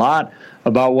says a lot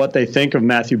about what they think of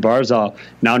Matthew Barzal.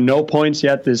 Now, no points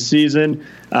yet this season,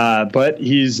 but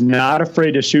he's not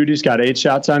afraid to shoot. He's got 8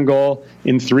 shots on goal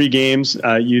in 3 games.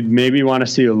 You'd maybe want to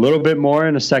see a little bit more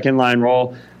in a second-line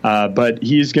role, but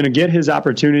he's going to get his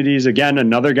opportunities. Again,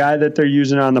 another guy that they're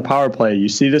using on the power play. You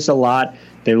see this a lot.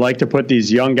 They like to put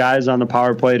these young guys on the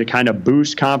power play to kind of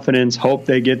boost confidence, hope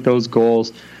they get those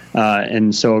goals,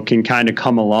 and so can kind of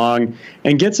come along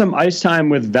and get some ice time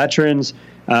with veterans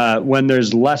when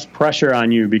there's less pressure on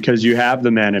you because you have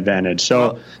the man advantage.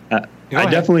 So I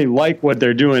definitely like what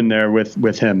they're doing there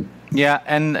with him. Yeah,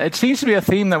 and it seems to be a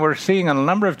theme that we're seeing on a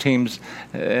number of teams,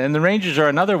 and the Rangers are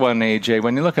another one, AJ.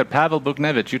 When you look at Pavel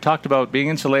Buchnevich, you talked about being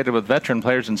insulated with veteran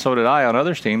players, and so did I on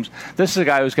other teams. This is a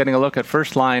guy who's getting a look at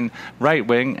first-line right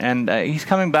wing, and he's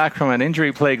coming back from an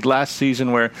injury-plagued last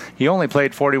season where he only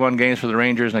played 41 games for the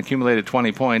Rangers and accumulated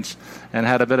 20 points and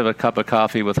had a bit of a cup of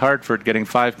coffee with Hartford getting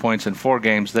 5 points in 4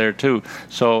 games there, too.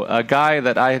 So a guy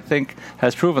that I think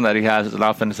has proven that he has an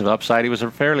offensive upside. He was a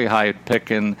fairly high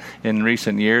pick in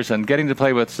recent years, and getting to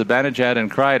play with Zibanejad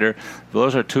and Kreider,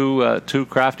 those are two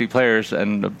crafty players,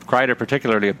 and Kreider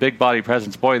particularly a big body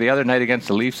presence. Boy, the other night against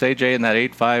the Leafs, AJ, in that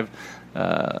 8-5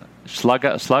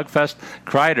 slugfest,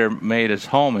 Kreider made his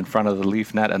home in front of the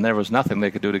Leaf net, and there was nothing they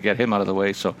could do to get him out of the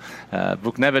way. So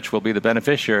Buchnevich will be the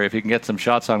beneficiary if he can get some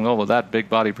shots on goal with that big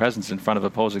body presence in front of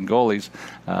opposing goalies.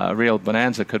 A real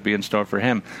bonanza could be in store for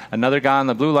him. Another guy on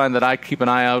the blue line that I keep an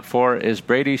eye out for is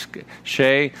Brady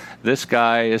Shea. This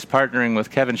guy is partnering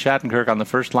with Kevin Shattenkirk on the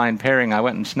first line pairing. I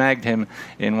went and snagged him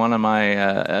in one of my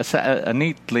a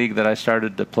neat league that I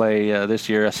started to play this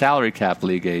year, a salary cap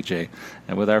league, AJ.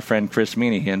 And with our friend Chris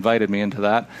Meany, he invited me into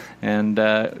that. And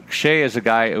Shea is a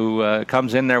guy who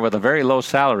comes in there with a very low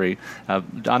salary,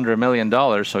 under $1 million.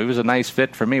 So he was a nice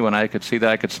fit for me when I could see that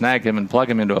I could snag him and plug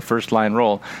him into a first-line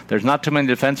role. There's not too many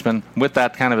defensemen with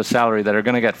that kind of a salary that are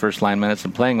going to get first-line minutes,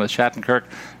 and playing with Shattenkirk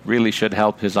really should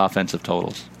help his offensive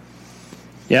totals.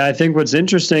 Yeah, I think what's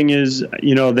interesting is,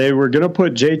 they were going to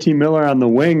put JT Miller on the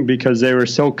wing because they were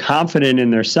so confident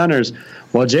in their centers.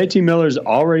 Well, JT Miller's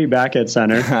already back at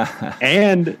center,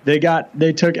 and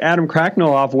they took Adam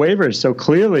Cracknell off waivers. So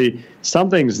clearly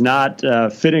something's not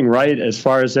fitting right as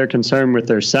far as they're concerned with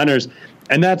their centers.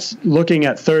 And that's looking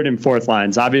at third and fourth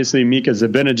lines. Obviously, Mika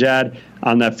Zibanejad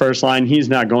on that first line, he's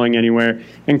not going anywhere.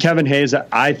 And Kevin Hayes,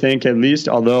 I think at least,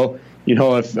 although,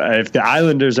 if the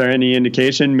Islanders are any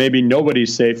indication, maybe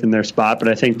nobody's safe in their spot. But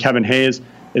I think Kevin Hayes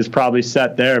is probably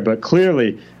set there. But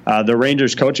clearly, the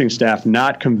Rangers coaching staff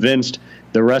not convinced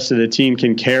the rest of the team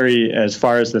can carry as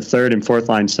far as the third and fourth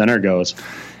line center goes.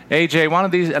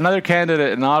 AJ, another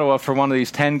candidate in Ottawa for one of these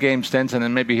 10-game stints, and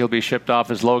then maybe he'll be shipped off,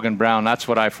 is Logan Brown. That's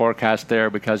what I forecast there,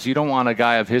 because you don't want a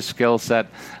guy of his skill set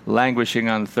languishing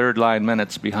on third-line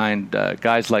minutes behind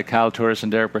guys like Kyle Turris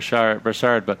and Derek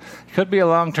Brassard. But it could be a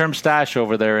long-term stash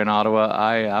over there in Ottawa.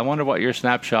 I wonder what your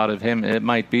snapshot of him it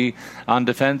might be. On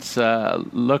defense,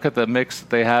 look at the mix that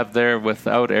they have there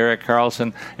without Erik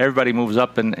Karlsson. Everybody moves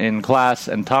up in class,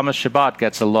 and Thomas Chabot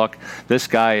gets a look. This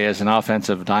guy is an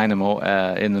offensive dynamo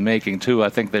in the making too. I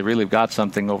think they really got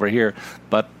something over here,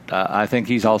 but I think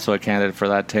he's also a candidate for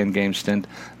that 10-game stint.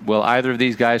 Will either of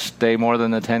these guys stay more than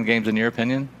the 10 games in your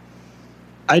opinion?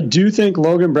 I do think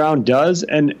Logan Brown does,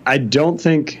 and I don't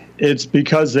think it's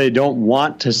because they don't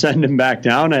want to send him back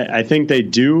down. I think they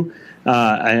do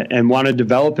and want to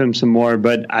develop him some more,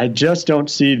 but I just don't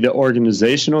see the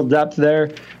organizational depth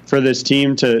there for this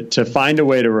team to find a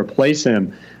way to replace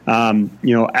him.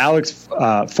 Alex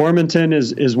Formenton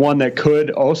is one that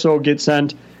could also get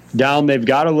sent down. They've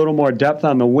got a little more depth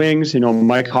on the wings.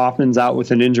 Mike Hoffman's out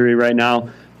with an injury right now,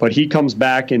 but he comes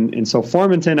back, and so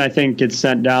Formenton, I think, gets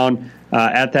sent down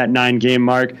at that 9-game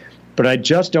mark. But I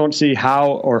just don't see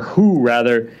how, or who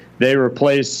rather, they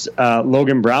replace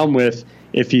Logan Brown with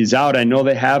if he's out. I know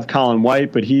they have Colin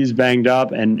White, but he's banged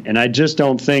up, and I just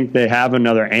don't think they have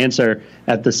another answer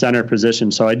at the center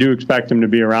position. So I do expect him to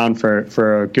be around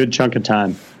for a good chunk of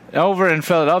time. Over in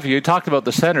Philadelphia, you talked about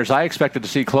the centers. I expected to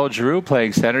see Claude Giroux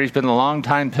playing center. He's been a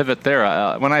long-time pivot there.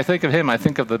 When I think of him, I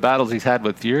think of the battles he's had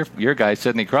with your guy,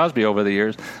 Sidney Crosby, over the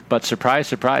years. But surprise,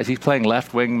 surprise, he's playing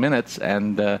left-wing minutes,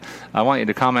 and I want you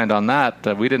to comment on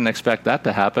that. We didn't expect that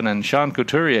to happen, and Sean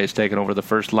Couturier has taken over the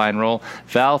first-line role.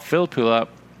 Val Filppula,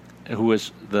 who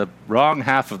is the wrong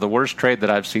half of the worst trade that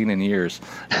I've seen in years,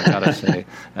 I've got to say.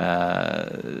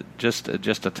 Just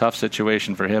a tough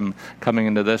situation for him coming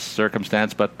into this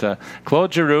circumstance. But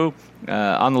Claude Giroux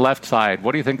on the left side,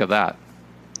 what do you think of that?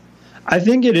 I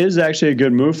think it is actually a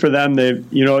good move for them.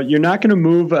 You're not going to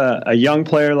move a young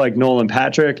player like Nolan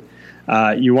Patrick.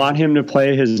 You want him to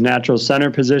play his natural center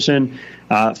position.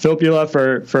 Filppula,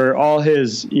 for all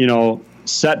his,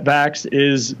 setbacks,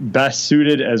 is best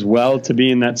suited as well to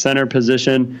be in that center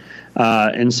position.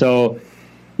 And so,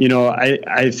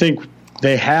 I think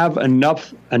they have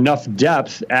enough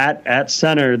depth at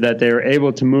center that they were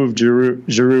able to move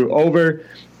Giroux over.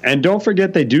 And don't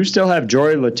forget, they do still have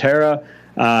Jori Lehtera.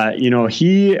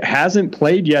 He hasn't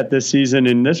played yet this season,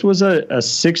 and this was a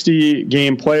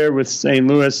 60-game player with St.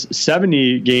 Louis,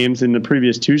 70 games in the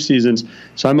previous 2 seasons.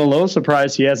 So I'm a little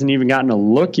surprised he hasn't even gotten a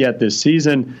look yet this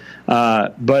season.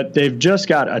 But they've just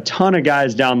got a ton of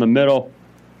guys down the middle.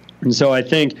 And so I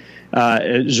think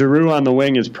Giroux on the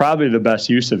wing is probably the best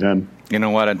use of him. You know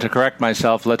what? And to correct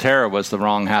myself, Lehtera was the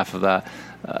wrong half of that.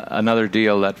 Another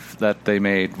deal that they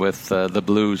made with the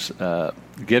Blues,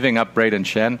 giving up Braden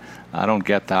Shen. I don't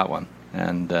get that one.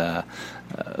 And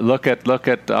look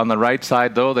at on the right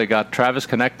side, though, they got Travis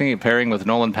Konechny pairing with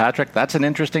Nolan Patrick. That's an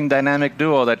interesting dynamic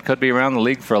duo that could be around the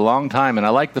league for a long time. And I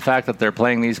like the fact that they're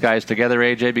playing these guys together,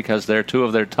 AJ, because they're 2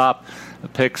 of their top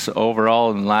picks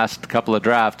overall in the last couple of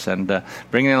drafts, and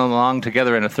bringing them along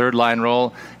together in a third-line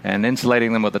role and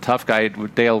insulating them with a tough guy,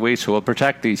 Dale Weiss, who will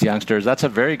protect these youngsters. That's a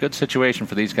very good situation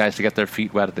for these guys to get their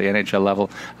feet wet at the NHL level.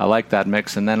 I like that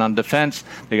mix. And then on defense,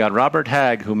 they got Robert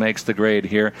Hagg, who makes the grade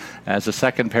here as a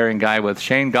second-pairing guy with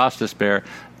Shane Gostisbehere.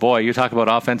 Boy, you talk about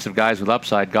offensive guys with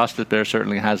upside. Gostisbehere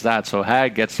certainly has that, so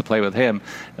Hagg gets to play with him.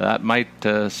 That might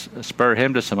spur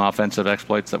him to some offensive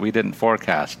exploits that we didn't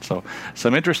forecast. So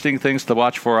some interesting things to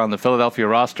watch for on the Philadelphia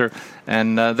roster.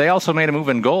 And they also made a move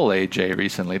in goal, AJ,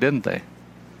 recently, didn't they?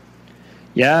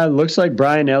 Yeah, it looks like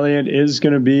Brian Elliott is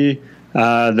going to be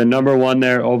the number 1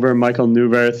 there over Michael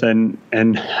Neuwirth.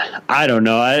 And I don't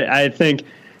know. I think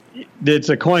it's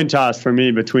a coin toss for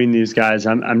me between these guys.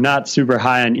 I'm not super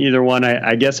high on either one.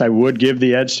 I guess I would give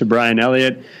the edge to Brian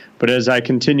Elliott, But as I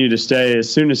continue to say, as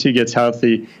soon as he gets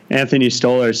healthy, Anthony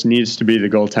Stolarz needs to be the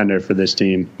goaltender for this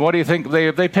team. What do you think?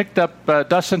 They picked up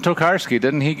Dustin Tokarski,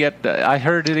 didn't he get? I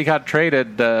heard that he got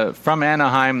traded from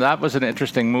Anaheim. That was an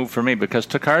interesting move for me because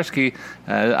Tokarski,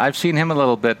 I've seen him a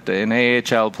little bit in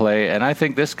AHL play, and I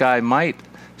think this guy might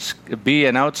be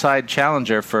an outside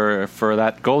challenger for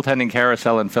that goaltending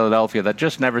carousel in Philadelphia that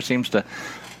just never seems to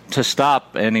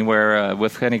stop anywhere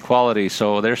with any quality.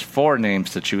 So there's 4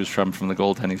 names to choose from the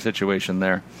goaltending situation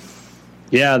there.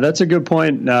 Yeah, that's a good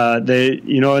point. And they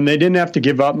didn't have to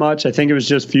give up much. I think it was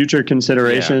just future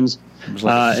considerations.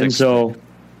 Yeah. And so,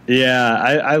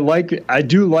 yeah, I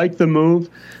do like the move.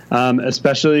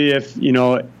 Especially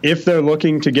if they're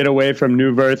looking to get away from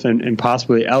Neuwirth and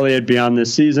possibly Elliott beyond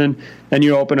this season, then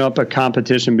you open up a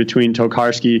competition between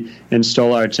Tokarski and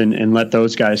Stolarz and let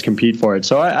those guys compete for it.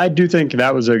 So I do think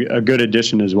that was a good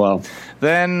addition as well.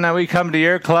 Then we come to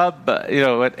your club, at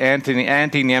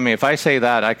Antti Niemi. If I say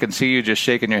that, I can see you just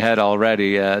shaking your head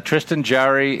already. Tristan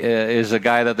Jarry is a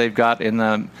guy that they've got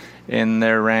in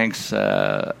their ranks.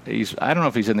 I don't know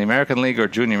if he's in the American League or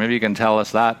junior. Maybe you can tell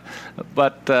us that.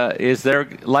 But is there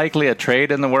likely a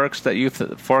trade in the works that you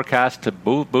forecast to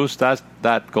boost that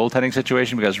goaltending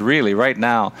situation? Because really, right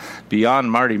now,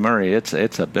 beyond Marty Murray, it's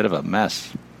a bit of a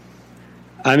mess.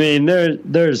 I mean,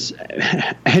 there's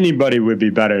anybody would be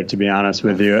better, to be honest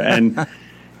with you. And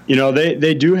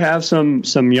they do have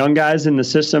some young guys in the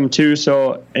system too.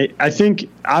 So I think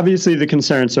obviously the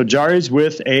concern. So Jarry's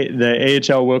with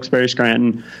the AHL Wilkes-Barre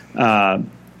Scranton,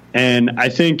 and I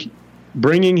think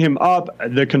bringing him up,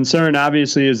 the concern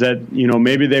obviously is that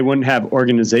maybe they wouldn't have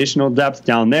organizational depth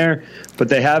down there, but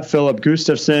they have Philip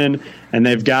Gustafsson and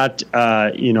they've got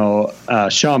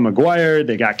Sean McGuire,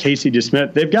 they got Casey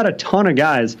DeSmith, they've got a ton of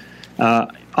guys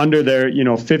under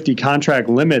their 50 contract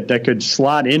limit that could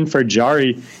slot in for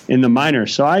Jarry in the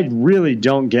minors. So I really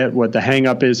don't get what the hang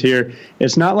up is here.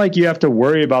 It's not like you have to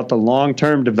worry about the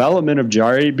long-term development of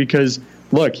Jarry because,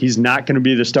 look, he's not going to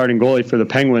be the starting goalie for the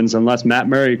Penguins unless Matt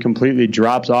Murray completely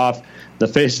drops off the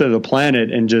face of the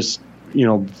planet and just,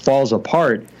 falls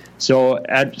apart. So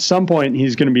at some point,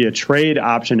 he's going to be a trade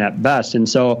option at best. And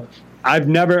so I've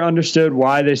never understood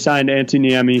why they signed Antti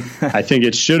Niemi. I think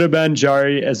it should have been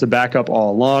Jarry as the backup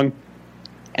all along.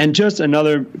 And just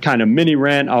another kind of mini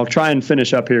rant. I'll try and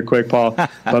finish up here quick, Paul.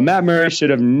 But Matt Murray should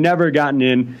have never gotten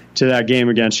into that game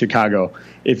against Chicago.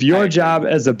 If your job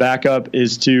as a backup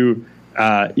is to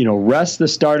rest the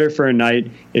starter for a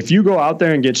night, if you go out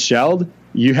there and get shelled,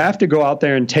 you have to go out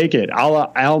there and take it. A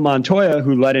la Al Montoya,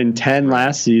 who let in 10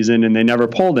 last season and they never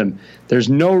pulled him. There's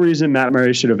no reason Matt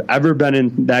Murray should have ever been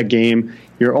in that game.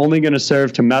 You're only going to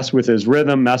serve to mess with his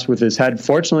rhythm, mess with his head.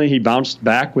 Fortunately, he bounced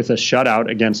back with a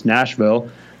shutout against Nashville.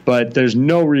 But there's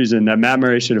no reason that Matt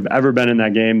Murray should have ever been in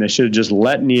that game. They should have just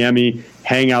let Niemi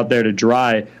hang out there to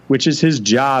dry, which is his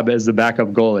job as the backup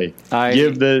goalie.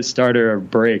 Give the starter a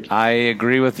break. I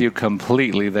agree with you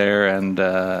completely there, and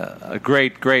a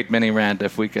great mini rant.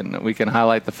 If we can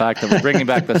highlight the fact that we're bringing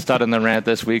back the stud in the rant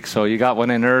this week, so you got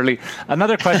one in early.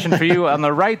 Another question for you on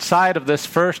the right side of this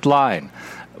first line.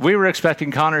 We were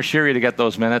expecting Connor Sheary to get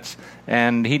those minutes,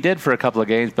 and he did for a couple of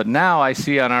games. But now I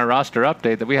see on our roster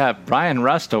update that we have Brian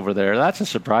Rust over there. That's a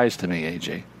surprise to me,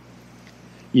 AJ.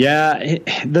 Yeah,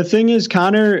 the thing is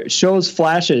Connor shows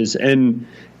flashes, and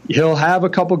he'll have a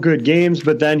couple good games,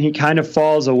 but then he kind of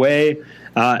falls away.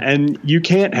 And you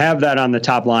can't have that on the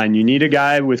top line. You need a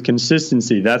guy with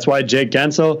consistency. That's why Jake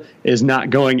Gensel is not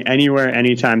going anywhere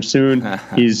anytime soon.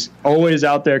 He's always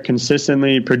out there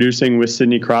consistently producing with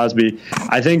Sidney Crosby.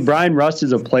 I think Brian Rust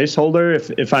is a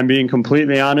placeholder, if I'm being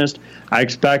completely honest. I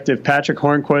expect if Patrick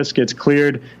Hornquist gets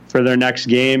cleared for their next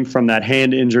game from that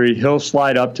hand injury, he'll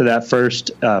slide up to that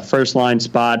first line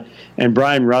spot, and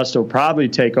Brian Rust will probably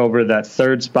take over that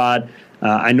third spot.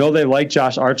 I know they like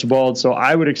Josh Archibald, so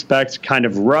I would expect kind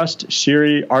of Rust,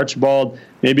 Sheary, Archibald,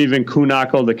 maybe even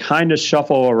Kuhnhackl to kind of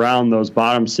shuffle around those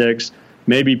bottom six,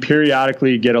 maybe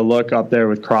periodically get a look up there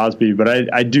with Crosby.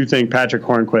 But I do think Patrick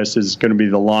Hornquist is going to be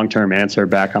the long-term answer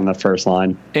back on the first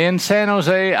line. In San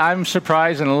Jose, I'm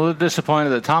surprised and a little disappointed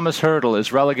that Thomas Hertl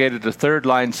is relegated to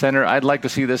third-line center. I'd like to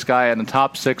see this guy in a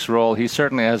top six role. He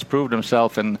certainly has proved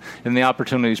himself in the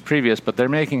opportunities previous, but they're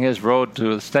making his road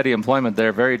to steady employment there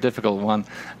a very difficult one.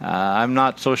 I'm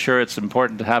not so sure it's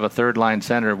important to have a third-line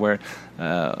center where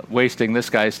wasting this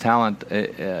guy's talent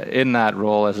in that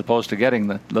role as opposed to getting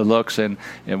the looks and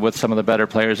with some of the better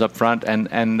players up front. And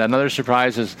another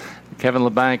surprise is Kevin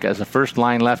Labanc as a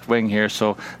first-line left wing here.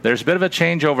 So there's a bit of a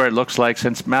changeover, it looks like,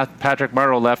 since Patrick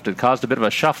Morrow left. It caused a bit of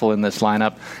a shuffle in this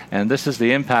lineup, and this is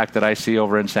the impact that I see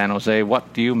over in San Jose.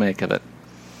 What do you make of it?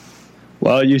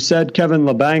 Well, you said Kevin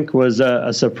Labanc was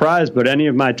a surprise, but any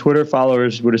of my Twitter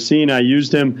followers would have seen I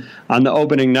used him on the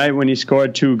opening night when he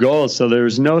scored 2 goals, so there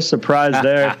was no surprise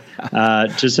there.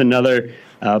 Just another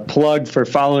plug for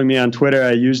following me on Twitter.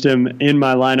 I used him in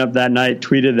my lineup that night,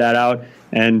 tweeted that out,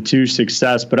 and to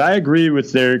success. But I agree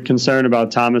with their concern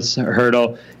about Thomas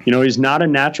Hertl. He's not a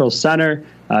natural center.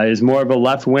 He's more of a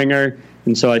left winger,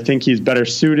 and so I think he's better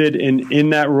suited in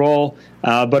that role.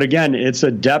 But again, it's a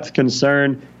depth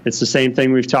concern. It's the same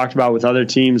thing we've talked about with other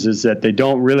teams, is that they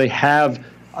don't really have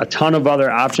a ton of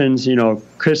other options.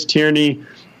 Chris Tierney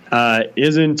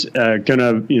isn't going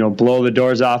to, blow the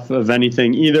doors off of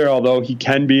anything either, although he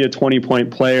can be a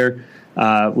 20-point player,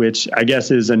 which I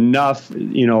guess is enough,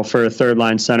 for a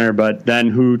third-line center, but then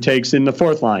who takes in the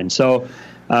fourth line? So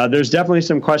there's definitely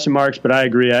some question marks, but I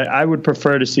agree. I would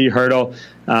prefer to see Hertl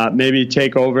maybe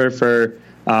take over for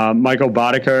Michael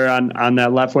Boddicker on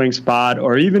that left wing spot,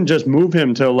 or even just move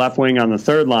him to left wing on the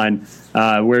third line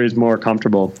where he's more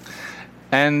comfortable.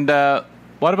 And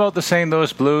what about the St.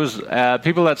 Louis Blues?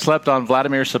 People that slept on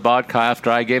Vladimir Sobotka after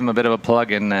I gave him a bit of a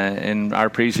plug in our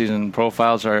preseason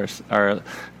profiles are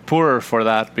poorer for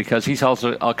that, because he's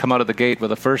also come out of the gate with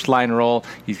a first-line role.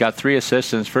 He's got 3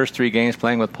 assists in his first 3 games,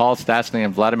 playing with Paul Stastny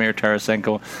and Vladimir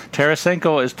Tarasenko.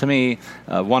 Tarasenko is, to me,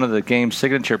 one of the game's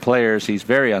signature players. He's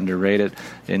very underrated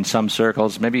in some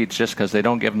circles. Maybe it's just because they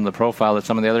don't give him the profile that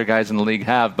some of the other guys in the league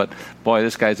have, but boy,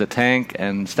 this guy's a tank,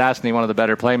 and Stastny, one of the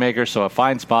better playmakers, so a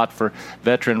fine spot for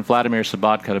veteran Vladimir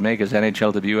Sobotka to make his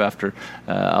NHL debut after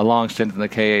a long stint in the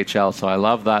KHL. So I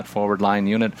love that forward line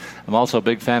unit. I'm also a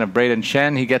big fan of Braden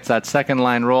Shen. He gets that second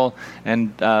line role,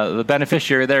 and the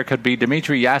beneficiary there could be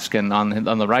Dmitry Yaskin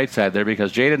on the right side there,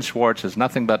 because Jaden Schwartz is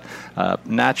nothing but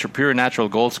pure natural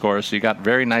goal scorer, so you got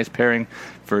very nice pairing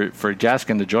for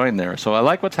Yaskin to join there. So I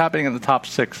like what's happening in the top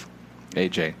 6,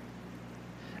 AJ.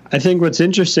 I think what's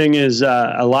interesting is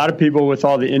a lot of people with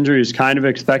all the injuries kind of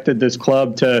expected this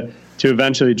club to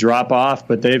eventually drop off,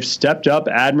 but they've stepped up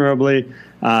admirably.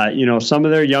 Some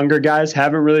of their younger guys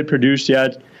haven't really produced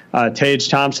yet. Tage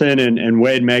Thompson and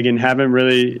Wade Megan haven't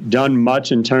really done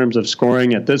much in terms of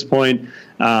scoring at this point,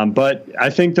 but I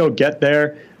think they'll get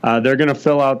there. They're going to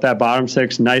fill out that bottom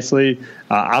 6 nicely.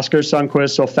 Oscar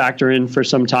Sundqvist will factor in for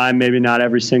some time, maybe not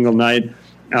every single night,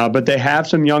 but they have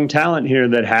some young talent here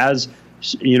that has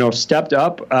stepped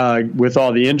up with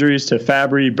all the injuries to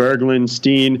Fabry, Berglund,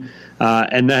 Steen.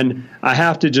 And then I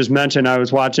have to just mention, I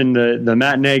was watching the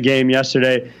matinee game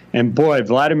yesterday, and boy,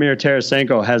 Vladimir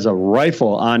Tarasenko has a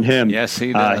rifle on him. Yes,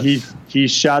 he does. He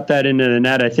shot that into the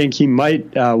net. I think he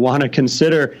might want to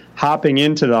consider hopping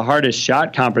into the hardest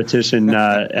shot competition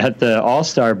at the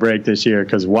All-Star break this year,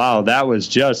 because, wow, that was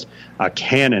just a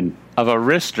cannon. Of a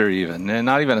wrister even, and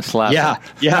not even a slap.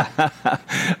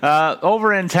 Yeah.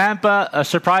 Over in Tampa, a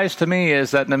surprise to me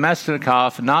is that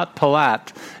Nemesnikov, not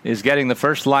Palat, is getting the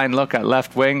first-line look at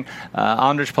left wing.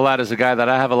 Andrej Palat is a guy that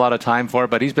I have a lot of time for,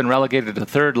 but he's been relegated to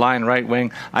third-line right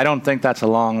wing. I don't think that's a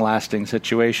long-lasting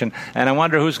situation, and I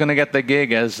wonder who's going to get the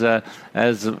gig as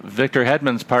Victor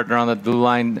Hedman's partner on the blue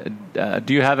line.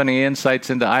 Do you have any insights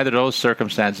into either of those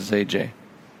circumstances, AJ?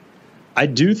 I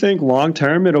do think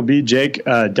long-term it'll be Jake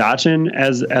Dotchin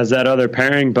as that other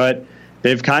pairing, but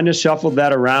they've kind of shuffled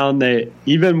that around.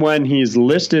 Even when he's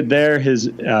listed there, his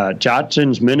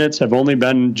Dotchin's minutes have only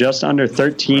been just under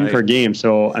 13 per game.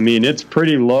 So, I mean, it's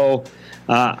pretty low.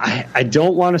 I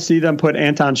don't want to see them put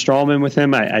Anton Stralman with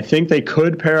him. I think they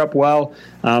could pair up well,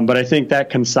 but I think that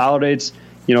consolidates,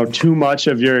 too much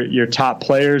of your top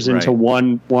players into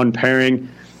one pairing.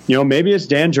 Maybe it's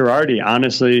Dan Girardi,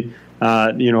 honestly.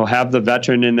 Have the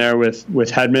veteran in there with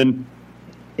Hedman,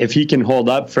 if he can hold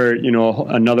up for,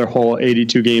 another whole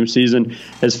 82-game season.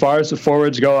 As far as the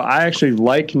forwards go, I actually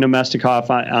like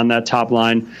Nemesnikov on that top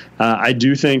line. I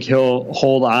do think he'll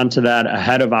hold on to that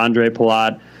ahead of Andre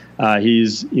Palat.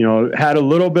 He's, had a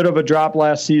little bit of a drop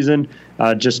last season,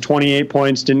 just 28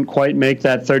 points, didn't quite make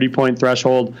that 30-point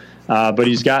threshold, but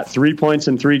he's got 3 points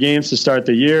in 3 games to start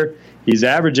the year. He's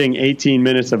averaging 18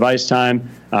 minutes of ice time,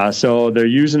 so they're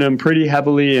using him pretty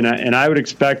heavily, and I would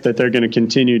expect that they're going to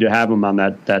continue to have him on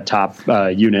that top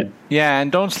unit. Yeah,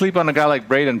 and don't sleep on a guy like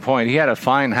Braden Point. He had a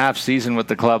fine half season with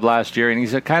the club last year, and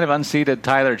he's a kind of unseated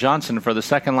Tyler Johnson for the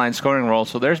second-line scoring role.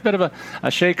 So there's a bit of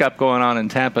a shake-up going on in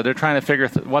Tampa. They're trying to figure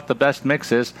what the best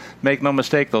mix is. Make no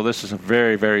mistake, though, this is a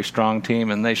very, very strong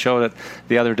team, and they showed it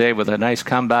the other day with a nice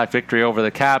comeback victory over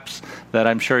the Caps that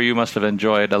I'm sure you must have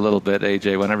enjoyed a little bit,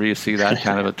 AJ, whenever you see that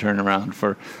kind of a turnaround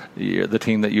for the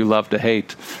team that you love to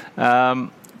hate.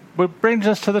 What brings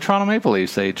us to the Toronto Maple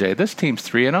Leafs, AJ. This team's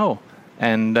 3-0.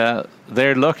 And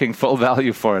they're looking full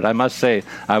value for it, I must say.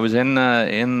 I was in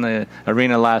the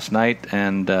arena last night,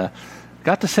 and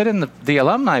got to sit in the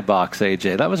alumni box,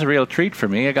 AJ. That was a real treat for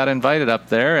me. I got invited up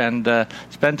there and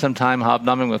spent some time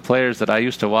hobnobbing with players that I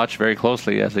used to watch very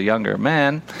closely as a younger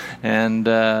man. And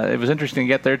it was interesting to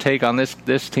get their take on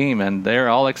this team. And they're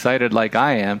all excited like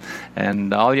I am.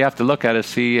 And all you have to look at is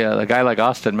see a guy like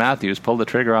Austin Matthews pull the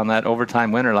trigger on that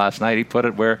overtime winner last night. He put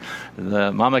it where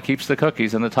the mama keeps the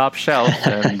cookies in the top shelf.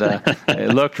 And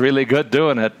it looked really good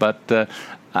doing it. But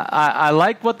I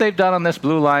like what they've done on this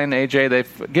blue line, AJ.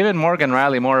 They've given Morgan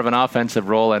Rielly more of an offensive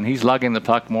role, and he's lugging the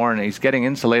puck more, and he's getting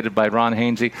insulated by Ron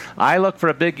Hainsey. I look for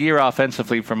a big year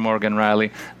offensively from Morgan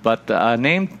Rielly, but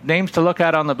names to look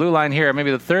at on the blue line here,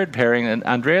 maybe the third pairing, and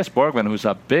Andreas Borgman, who's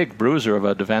a big bruiser of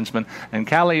a defenseman, and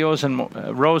Calle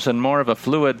Rosen, more of a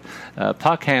fluid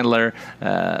puck handler.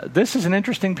 This is an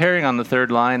interesting pairing on the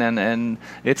third line, and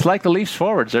it's like the Leafs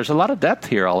forwards. There's a lot of depth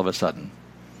here all of a sudden.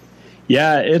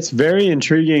 Yeah, it's very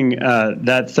intriguing,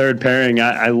 that third pairing.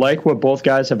 I like what both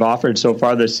guys have offered so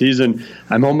far this season.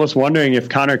 I'm almost wondering if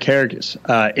Connor Carrick's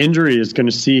injury is going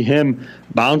to see him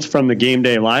bounce from the game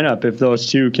day lineup if those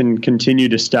two can continue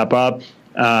to step up.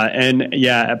 And,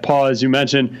 yeah, Paul, as you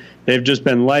mentioned, they've just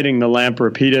been lighting the lamp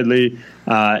repeatedly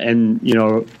and,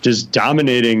 just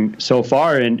dominating so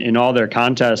far in all their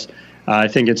contests. I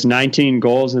think it's 19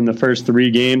 goals in the first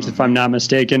 3 games, if I'm not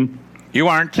mistaken. You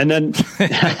aren't. And then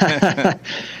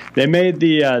they made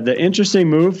the interesting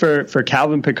move for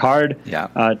Calvin Pickard,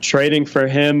 trading for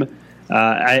him.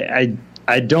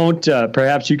 I don't,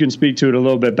 perhaps you can speak to it a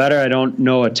little bit better. I don't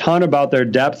know a ton about their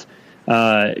depth,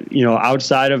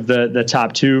 outside of the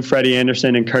top 2, Freddie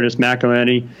Anderson and Curtis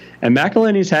McElhinney. And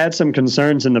McElhinney's had some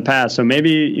concerns in the past. So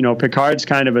maybe, Pickard's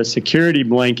kind of a security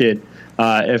blanket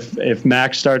if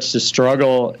Mac starts to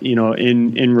struggle,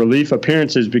 in relief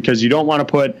appearances, because you don't want to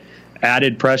put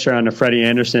added pressure on Freddie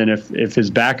Anderson if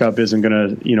his backup isn't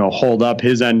going to hold up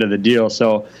his end of the deal.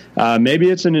 So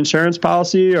maybe it's an insurance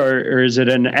policy, or is it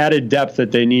an added depth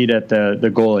that they need at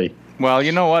the goalie? Well,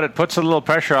 you know what? It puts a little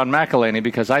pressure on McElhinney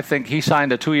because I think he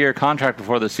signed a 2-year contract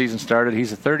before the season started.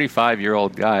 He's a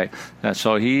 35-year-old guy,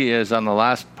 so he is on the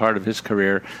last part of his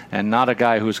career and not a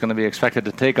guy who's going to be expected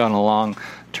to take on a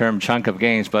long-term chunk of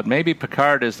games. But maybe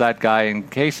Pickard is that guy in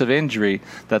case of injury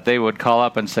that they would call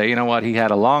up and say, you know what, he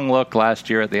had a long look last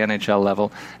year at the NHL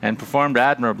level and performed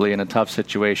admirably in a tough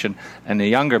situation. And the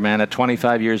younger man at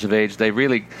 25 years of age,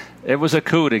 it was a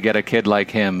coup to get a kid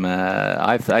like him.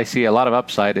 I see a lot of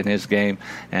upside in his game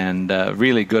and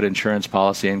really good insurance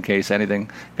policy in case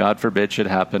anything, God forbid, should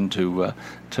happen to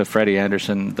Freddie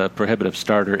Anderson, the prohibitive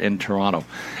starter in Toronto.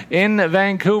 In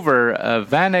Vancouver,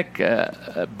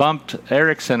 Vanek bumped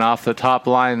Eriksson off the top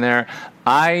line there.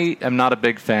 I am not a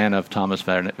big fan of Thomas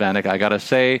Vanek, I got to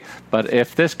say, but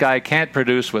if this guy can't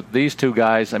produce with these two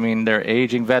guys, I mean, they're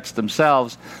aging vets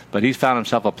themselves, but he's found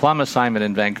himself a plum assignment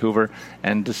in Vancouver,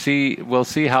 and we'll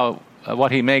see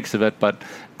what he makes of it, but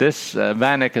this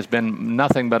Vanek has been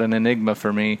nothing but an enigma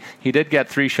for me. He did get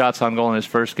 3 shots on goal in his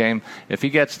first game. If he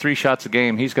gets 3 shots a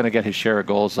game, he's going to get his share of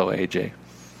goals, though, AJ.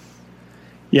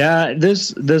 Yeah,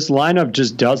 this lineup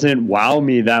just doesn't wow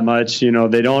me that much.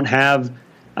 They don't have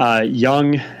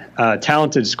young,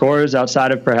 talented scorers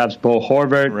outside of perhaps Bo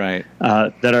Horvat, right,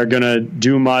 that are going to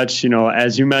do much.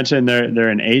 As you mentioned, they're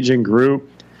an aging group.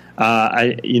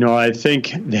 I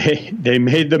think they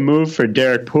made the move for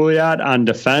Derek Pouliot on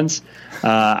defense.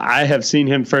 I have seen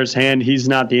him firsthand. He's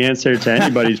not the answer to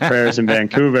anybody's prayers in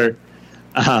Vancouver.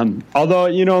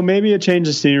 Although, maybe a change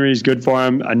of scenery is good for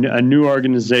him, a new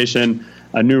organization,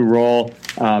 a new role.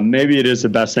 Maybe it is the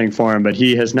best thing for him, but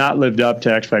he has not lived up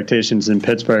to expectations in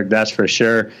Pittsburgh, that's for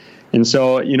sure. And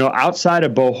so, outside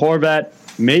of Bo Horvat,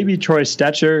 maybe Troy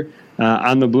Stecher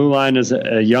on the blue line is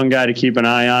a young guy to keep an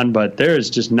eye on, but there is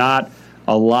just not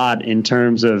a lot in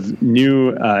terms of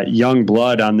new young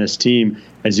blood on this team.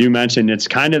 As you mentioned, it's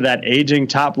kind of that aging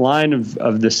top line of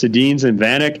the Sedins and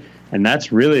Vanek, and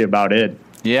that's really about it.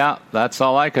 Yeah, that's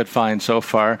all I could find so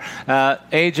far.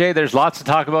 AJ, there's lots to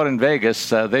talk about in Vegas.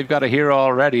 They've got a hero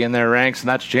already in their ranks, and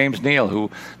that's James Neal,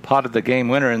 who potted the game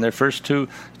winner in their first two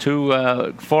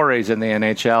forays in the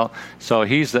NHL. So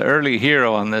he's the early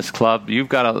hero on this club. You've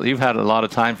had a lot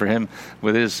of time for him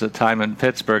with his time in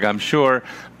Pittsburgh, I'm sure.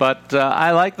 But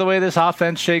I like the way this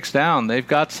offense shakes down. They've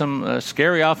got some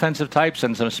scary offensive types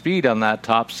and some speed on that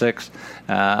top 6.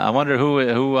 I wonder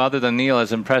who other than Neil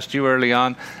has impressed you early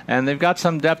on. And they've got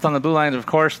some depth on the blue line. Of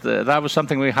course, that was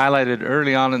something we highlighted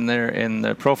early on in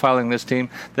the profiling this team.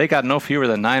 They got no fewer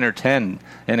than 9 or 10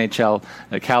 NHL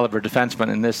caliber defensemen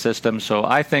in this system. So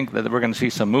I think that we're going to see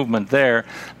some movement there.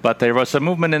 But there was some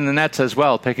movement in the nets as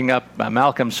well, picking up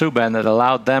Malcolm Subban that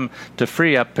allowed them to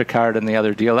free up Picard in the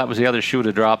other deal. That was the other shoe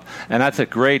to drop. And that's a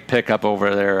great pickup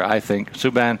over there, I think.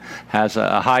 Subban has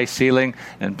a high ceiling,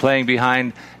 and playing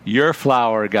behind your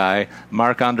flower guy,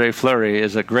 Marc-Andre Fleury,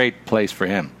 is a great place for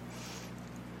him.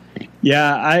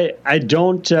 Yeah, I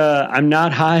don't. I'm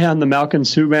not high on the Malcolm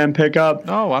Subban pickup.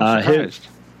 Oh, I'm surprised.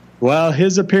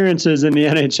 His appearances in the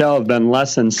NHL have been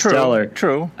less than stellar.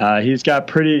 True. He's got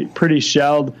pretty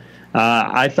shelled.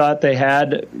 I thought they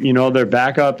had, their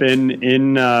backup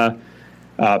in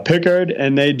Pickard,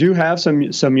 and they do have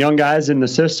some young guys in the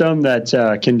system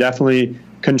that can definitely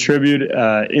contribute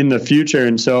in the future.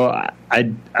 And so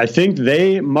I think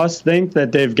they must think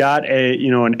that they've got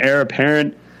an heir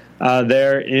apparent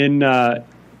there in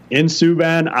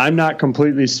Subban. I'm not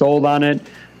completely sold on it.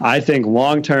 I think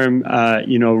long term,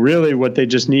 really what they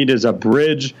just need is a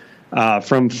bridge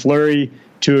from Fleury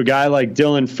to a guy like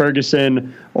Dylan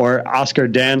Ferguson or Oscar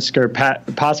Dansk or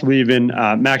possibly even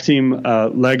Maxime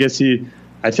Legacy.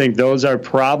 I think those are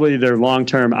probably their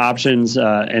long-term options,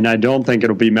 and I don't think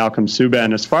it'll be Malcolm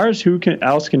Subban. As far as who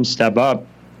else can step up,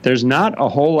 there's not a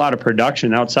whole lot of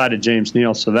production outside of James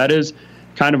Neal, so that is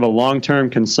kind of a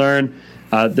long-term concern.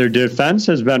 Their defense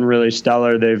has been really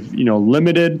stellar. They've,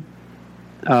 limited,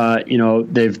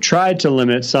 they've tried to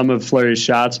limit some of Fleury's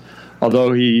shots,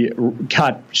 although he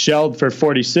got shelled for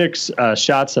 46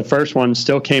 shots. The first one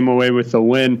still came away with the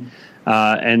win,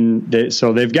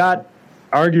 so they've got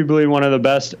arguably one of the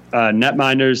best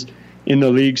netminders in the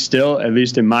league still, at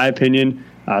least in my opinion.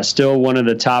 Still one of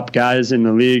the top guys in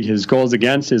the league. His goals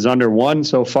against is under 1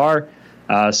 so far.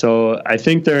 So I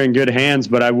think they're in good hands,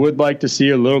 but I would like to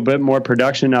see a little bit more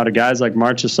production out of guys like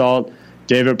Marchessault,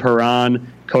 David Perron,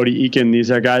 Cody Eakin.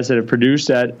 These are guys that have produced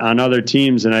on other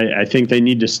teams, and I think they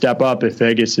need to step up if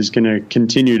Vegas is going to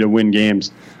continue to win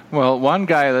games. Well, one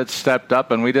guy that stepped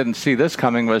up, and we didn't see this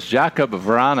coming, was Jakub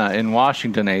Vrana in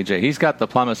Washington, AJ. He's got the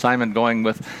plum assignment going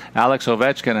with Alex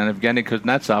Ovechkin and Evgeny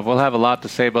Kuznetsov. We'll have a lot to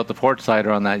say about the Port-Sider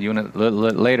on that unit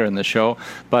later in the show.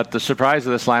 But the surprise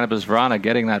of this lineup is Vrana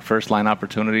getting that first-line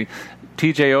opportunity.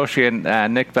 TJ Oshie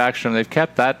and Nick Backstrom, they've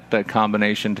kept that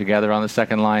combination together on the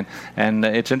second line. And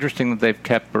it's interesting that they've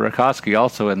kept Burakovsky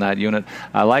also in that unit.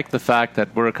 I like the fact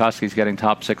that Burakovsky's getting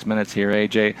top 6 minutes here,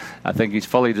 AJ. I think he's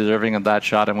fully deserving of that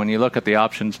shot. And when you look at the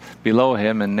options below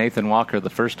him, and Nathan Walker, the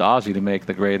first Aussie to make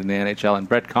the grade in the NHL, and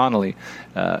Brett Connolly,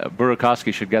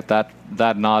 Burakovsky should get that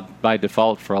nod by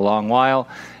default for a long while.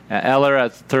 Eller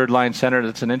at third-line center,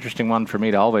 that's an interesting one for me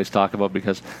to always talk about,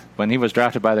 because when he was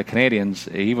drafted by the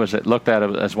Canadiens, he was looked at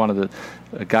as one of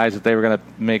the guys that they were going to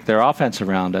make their offense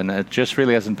around, and it just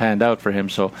really hasn't panned out for him.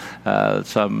 So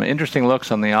some interesting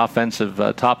looks on the offensive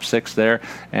top 6 there.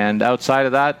 And outside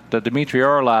of that, Dmitry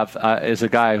Orlov is a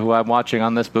guy who I'm watching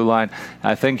on this blue line.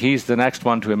 I think he's the next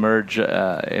one to emerge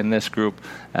in this group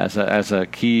as a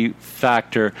key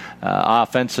factor.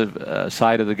 Offensive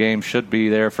side of the game should be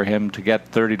there for him to get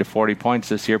 30 to 40 points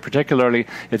this year, particularly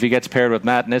if he gets paired with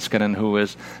Matt Niskanen, who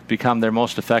has become their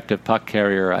most effective puck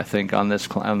carrier, I think, on this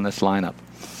lineup.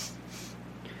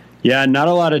 Yeah, not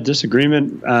a lot of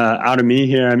disagreement out of me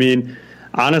here. I mean,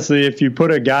 honestly, if you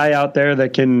put a guy out there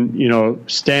that can,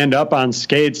 stand up on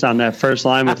skates on that first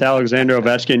line with Alexander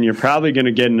Ovechkin, you're probably going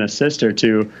to get an assist or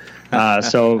two.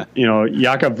 So,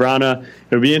 Jakub Vrana,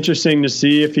 it'll be interesting to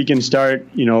see if he can start,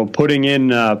 putting in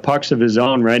pucks of his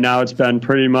own. Right now, it's been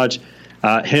pretty much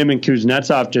him and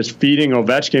Kuznetsov just feeding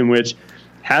Ovechkin, which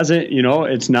hasn't,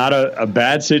 it's not a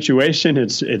bad situation.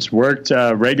 It's worked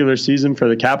regular season for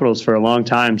the Capitals for a long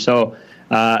time. So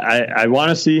I want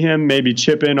to see him maybe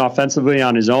chip in offensively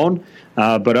on his own.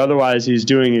 But otherwise, he's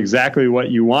doing exactly what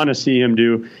you want to see him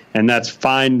do, and that's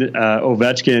find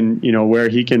Ovechkin, where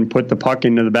he can put the puck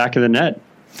into the back of the net.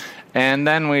 And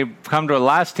then we come to a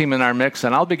last team in our mix,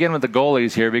 and I'll begin with the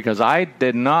goalies here, because I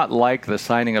did not like the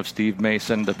signing of Steve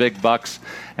Mason, the big bucks,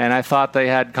 and I thought they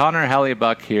had Connor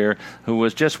Hellebuyck here, who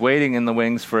was just waiting in the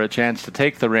wings for a chance to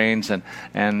take the reins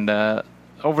and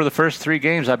over the first 3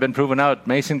 games, I've been proven out.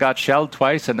 Mason got shelled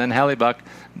twice, and then Hellebuyck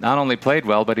not only played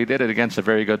well, but he did it against a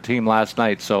very good team last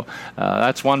night. So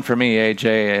that's one for me,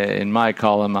 AJ, in my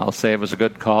column. I'll say it was a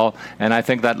good call. And I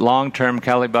think that long-term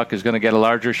Hellebuyck is going to get a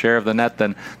larger share of the net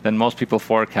than most people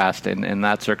forecast in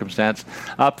that circumstance.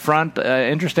 Up front,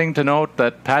 interesting to note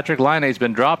that Patrick Laine's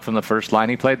been dropped from the first line.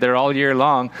 He played there all year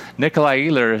long. Nikolai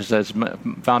Ehlers has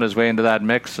found his way into that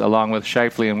mix along with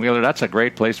Scheifele and Wheeler. That's a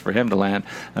great place for him to land.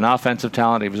 An offensive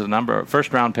talent. He was a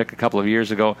first-round pick a couple of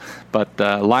years ago. But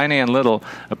Laine and Little,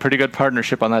 a pretty good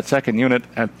partnership on that second unit.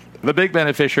 And the big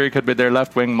beneficiary could be their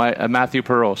left wing, Matthew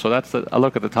Perreault. So that's a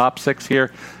look at the top 6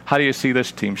 here. How do you see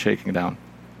this team shaking down?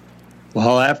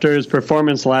 Well, after his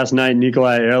performance last night,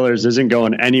 Nikolai Ehlers isn't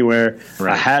going anywhere.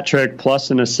 Right. A hat trick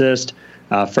plus an assist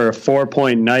for a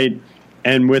 4-point night.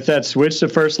 And with that switch to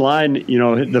first line,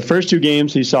 the first 2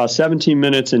 games, he saw 17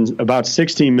 minutes and about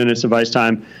 16 minutes of ice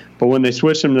time. But when they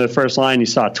switched him to the first line, he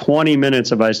saw 20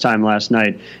 minutes of ice time last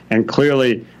night. And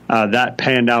clearly that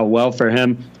panned out well for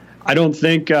him. I don't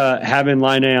think having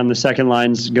Laine on the second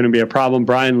line is going to be a problem.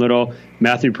 Brian Little,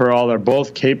 Matthew Perreault are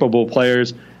both capable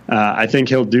players. I think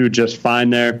he'll do just fine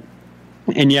there.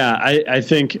 And, yeah, I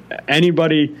think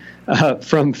anybody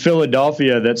from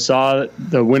Philadelphia that saw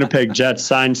the Winnipeg Jets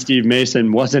sign Steve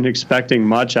Mason wasn't expecting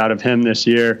much out of him this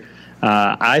year.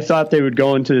 I thought they would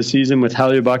go into the season with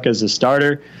Hellebuyck as a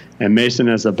starter and Mason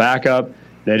as a backup.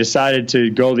 They decided to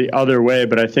go the other way,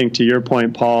 but I think to your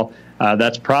point, Paul,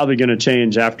 that's probably going to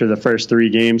change after the first 3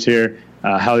 games here.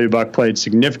 Hellebuyck played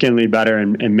significantly better,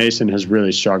 and Mason has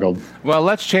really struggled. Well,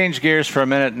 let's change gears for a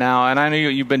minute now. And I know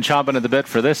you've been chomping at the bit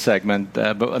for this segment,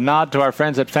 but a nod to our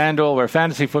friends at FanDuel, where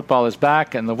fantasy football is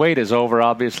back and the wait is over,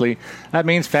 obviously. That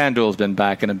means FanDuel's been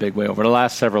back in a big way over the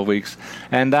last several weeks.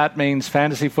 And that means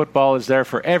fantasy football is there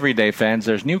for everyday fans.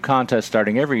 There's new contests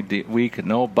starting every week,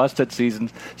 no busted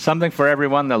seasons, something for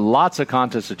everyone. There are lots of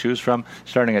contests to choose from,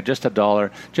 starting at just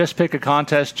 $1. Just pick a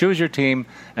contest, choose your team,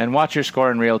 and watch your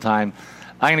score in real time.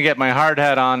 I'm going to get my hard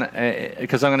hat on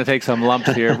because I'm going to take some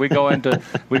lumps here. We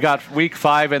got week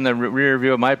 5 in the rear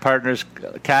view. My partner's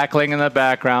cackling in the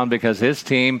background because his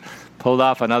team pulled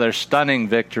off another stunning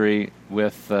victory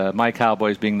with my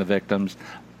Cowboys being the victims.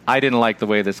 I didn't like the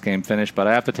way this game finished, but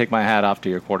I have to take my hat off to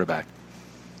your quarterback.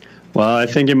 Well, I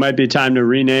think it might be time to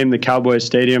rename the Cowboys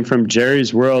Stadium from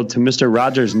Jerry's World to Mr.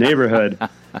 Rogers' Neighborhood.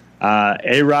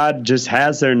 A-Rod just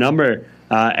has their number.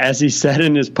 As he said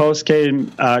in his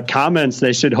post-game comments,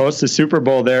 they should host the Super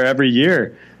Bowl there every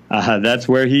year. That's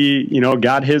where he,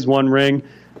 got his one ring.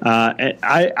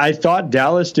 I thought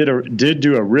Dallas did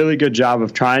do a really good job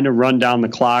of trying to run down the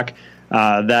clock.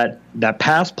 That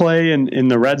pass play in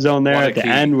the red zone there at the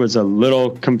end was a little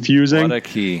confusing. What a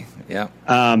key. Yeah.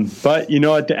 But,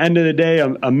 at the end of the day,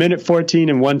 a minute 14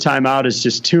 and 1 timeout is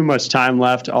just too much time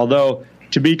left. Although,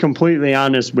 to be completely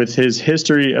honest, with his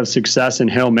history of success in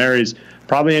Hail Marys,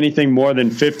 probably anything more than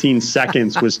 15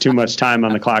 seconds was too much time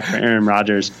on the clock for Aaron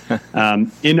Rodgers.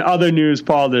 In other news,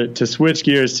 Paul, to switch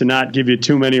gears, to not give you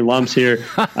too many lumps here,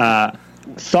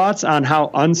 thoughts on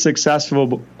how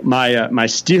unsuccessful my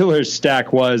Steelers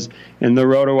stack was in the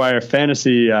RotoWire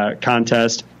fantasy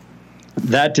contest.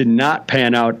 That did not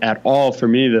pan out at all for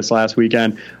me this last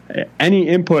weekend. Any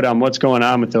input on what's going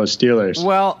on with those Steelers?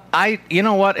 Well, you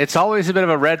know what? It's always a bit of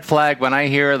a red flag when I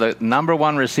hear the number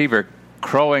 1 receiver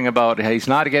crowing about he's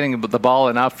not getting the ball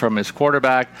enough from his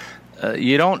quarterback.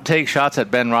 You don't take shots at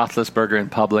Ben Roethlisberger in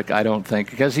public, I don't think,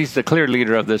 because he's the clear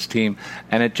leader of this team.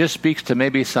 And it just speaks to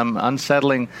maybe some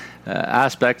unsettling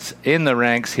aspects in the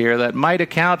ranks here that might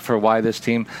account for why this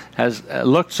team has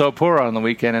looked so poor on the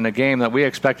weekend in a game that we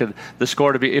expected the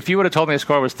score to be. If you would have told me the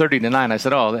score was 30-9, I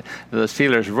said, the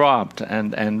Steelers romped.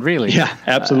 And really, yeah,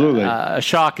 absolutely. A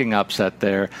shocking upset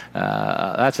there.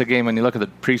 That's a game when you look at the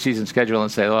preseason schedule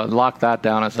and say, lock that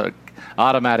down as a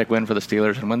automatic win for the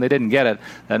Steelers, and when they didn't get it,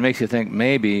 that makes you think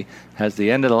maybe is the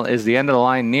end of the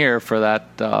line near for that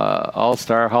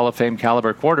all-star Hall of Fame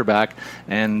caliber quarterback,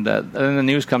 and then the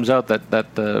news comes out that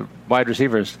the wide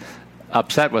receiver's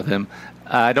upset with him.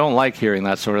 I don't like hearing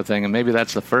that sort of thing, and maybe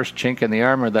that's the first chink in the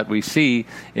armor that we see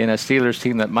in a Steelers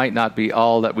team that might not be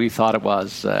all that we thought it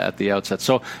was at the outset.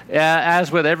 So, as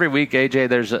with every week, AJ,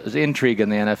 there's intrigue in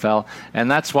the NFL,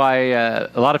 and that's why a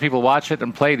lot of people watch it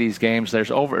and play these games.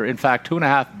 There's in fact,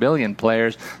 2.5 billion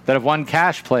players that have won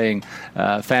cash playing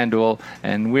FanDuel,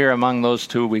 and we're among those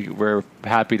two, we're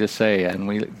happy to say, and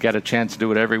we get a chance to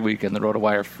do it every week in the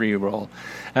RotoWire free roll.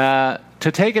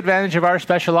 to take advantage of our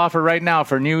special offer right now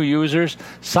for new users,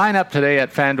 sign up today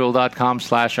at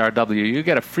FanDuel.com/RW. You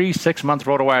get a free 6-month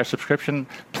RotoWire subscription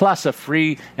plus a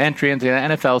free entry into the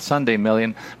NFL Sunday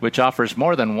Million, which offers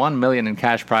more than $1 million in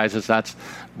cash prizes. That's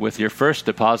with your first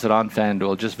deposit on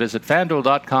FanDuel. Just visit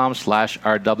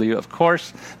FanDuel.com/RW. Of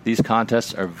course, these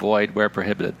contests are void where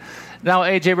prohibited. Now,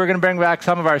 AJ, we're going to bring back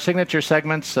some of our signature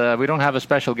segments. We don't have a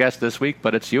special guest this week,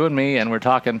 but it's you and me, and we're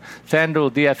talking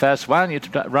FanDuel DFS. Why don't you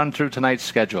run through tonight's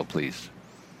schedule, please?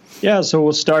 Yeah, so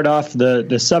we'll start off.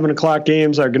 The 7 o'clock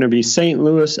games are going to be St.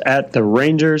 Louis at the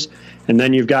Rangers, and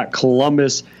then you've got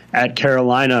Columbus at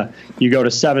Carolina. You go to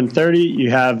 7:30. You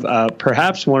have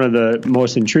perhaps one of the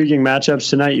most intriguing matchups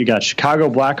tonight. You got Chicago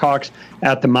Blackhawks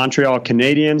at the Montreal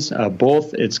Canadiens.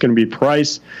 Both, it's going to be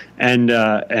Price and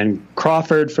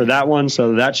Crawford for that one,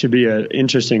 so that should be an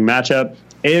interesting matchup.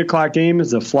 8 o'clock game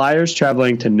is the Flyers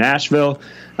traveling to Nashville.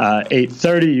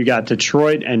 8:30, you got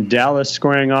Detroit and Dallas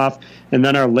squaring off. And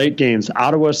then our late games,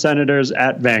 Ottawa Senators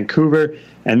at Vancouver.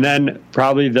 And then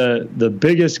probably the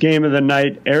biggest game of the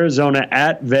night, Arizona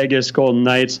at Vegas Golden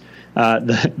Knights.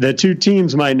 The two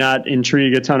teams might not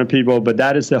intrigue a ton of people, but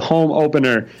that is the home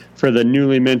opener for the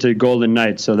newly minted Golden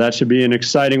Knights. So that should be an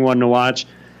exciting one to watch.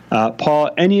 Paul,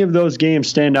 any of those games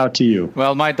stand out to you?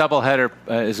 Well, my doubleheader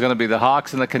is going to be the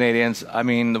Hawks and the Canadiens. I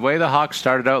mean, the way the Hawks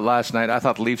started out last night, I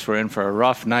thought the Leafs were in for a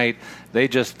rough night. They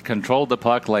just controlled the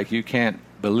puck like you can't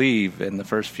believe in the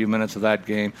first few minutes of that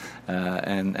game,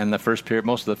 and the first period,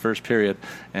 most of the first period,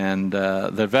 and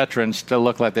the veterans still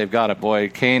look like they've got it. Boy,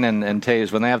 Kane and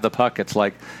Taves, when they have the puck, it's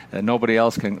like nobody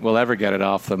else will ever get it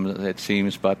off them, it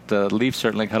seems. But the Leafs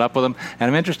certainly caught up with them, and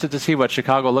I'm interested to see what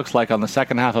Chicago looks like on the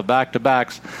second half of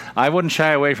back-to-backs. I wouldn't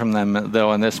shy away from them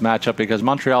though in this matchup because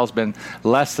Montreal's been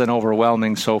less than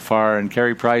overwhelming so far, and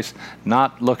Carey Price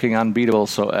not looking unbeatable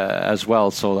as well.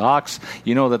 So the Hawks,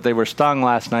 you know that they were stung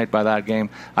last night by that game.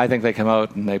 I think they come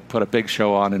out and they put a big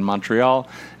show on in Montreal,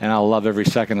 and I'll love every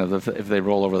second of if they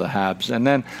roll over the Habs. And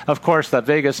then, of course, that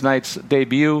Vegas Knights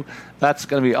debut, that's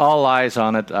going to be all eyes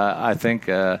on it, I think.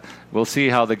 We'll see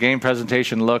how the game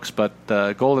presentation looks, but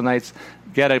Golden Knights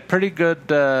get a pretty good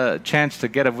chance to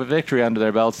get a victory under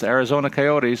their belts. The Arizona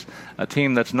Coyotes, a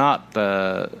team that's not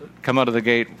come out of the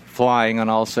gate flying on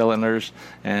all cylinders,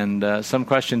 and some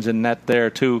questions in net there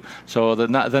too. So the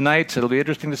Knights, it'll be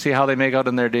interesting to see how they make out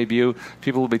in their debut.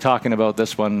 People will be talking about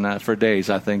this one for days,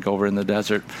 I think, over in the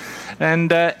desert. And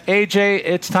AJ,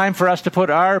 it's time for us to put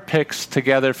our picks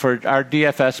together for our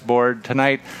DFS board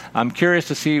tonight. I'm curious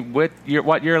to see what your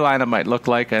lineup might look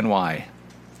like and why.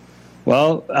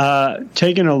 Well,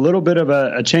 taking a little bit of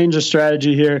a change of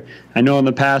strategy here. I know in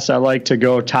the past I like to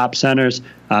go top centers.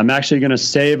 I'm actually going to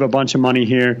save a bunch of money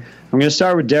here. I'm going to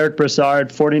start with Derek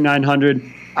Brassard, 4,900.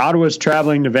 Ottawa's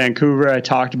traveling to Vancouver. I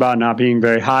talked about not being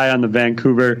very high on the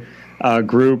Vancouver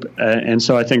group, and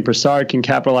so I think Brassard can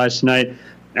capitalize tonight.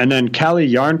 And then Calle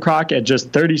Jarnkrok at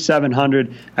just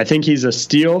 3,700. I think he's a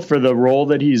steal for the role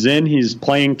that he's in. He's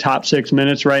playing top 6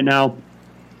 minutes right now.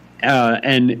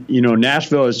 And, you know,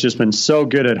 Nashville has just been so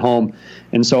good at home.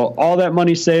 And so all that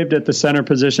money saved at the center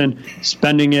position,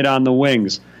 spending it on the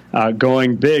wings,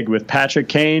 going big with Patrick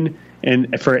Kane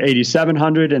for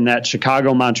 8,700 in that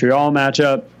Chicago-Montreal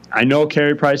matchup. I know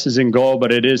Carey Price is in goal,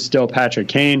 but it is still Patrick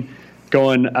Kane.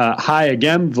 Going high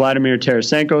again, Vladimir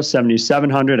Tarasenko,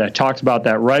 7,700. I talked about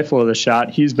that rifle of the shot.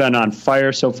 He's been on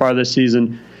fire so far this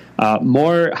season.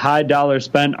 More high dollar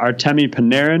spent, Artemi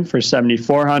Panarin for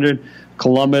 7,400.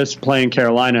 Columbus playing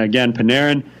Carolina again.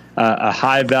 Panarin, a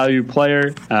high value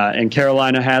player, and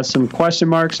Carolina has some question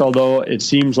marks, although it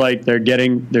seems like they're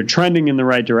trending in the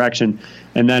right direction.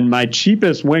 And then my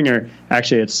cheapest winger,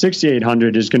 actually at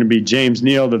 6,800, is going to be James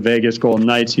Neal, the Vegas Golden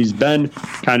Knights. He's been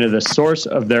kind of the source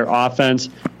of their offense,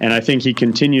 and I think he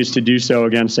continues to do so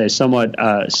against a somewhat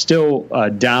still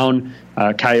down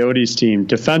Coyotes team.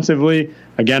 Defensively,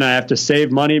 again, I have to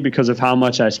save money because of how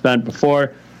much I spent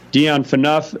before. Dion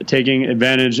Phaneuf taking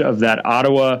advantage of that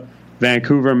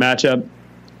Ottawa-Vancouver matchup.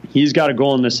 He's got a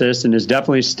goal and assist and is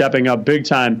definitely stepping up big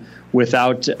time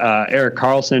without Erik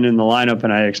Karlsson in the lineup,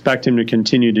 and I expect him to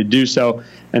continue to do so.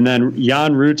 And then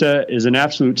Jan Rutta is an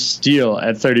absolute steal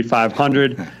at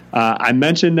 3,500. I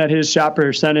mentioned that his shot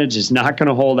percentage is not going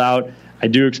to hold out. I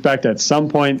do expect at some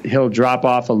point he'll drop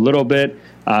off a little bit.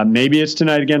 Maybe it's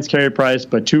tonight against Carey Price,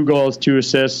 but 2 goals, 2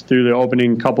 assists through the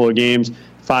opening couple of games.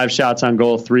 5 shots on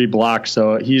goal, 3 blocks.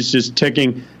 So he's just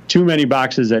ticking too many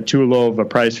boxes at too low of a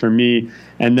price for me.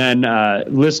 And then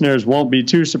listeners won't be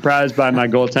too surprised by my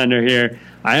goaltender here.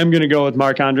 I am going to go with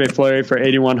Marc-Andre Fleury for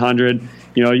 8,100.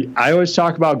 You know, I always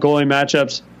talk about goalie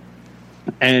matchups.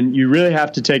 And you really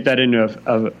have to take that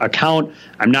into account.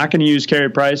 I'm not going to use Carey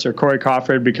Price or Corey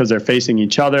Crawford because they're facing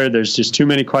each other. There's just too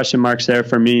many question marks there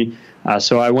for me.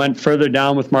 So I went further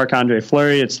down with Marc-Andre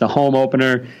Fleury. It's the home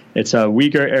opener. It's a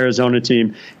weaker Arizona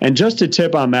team. And just to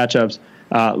tip on matchups,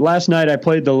 last night I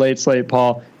played the late slate,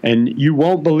 Paul, and you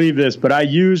won't believe this, but I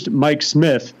used Mike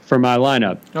Smith for my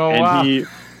lineup. Oh, and wow.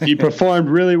 He performed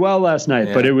really well last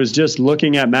night, but it was just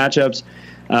looking at matchups.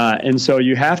 And so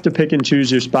you have to pick and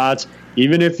choose your spots,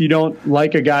 even if you don't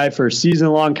like a guy for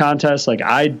season-long contests. Like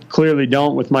I clearly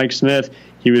don't with Mike Smith.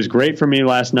 He was great for me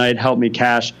last night, helped me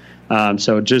cash.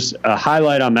 So just a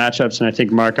highlight on matchups, and I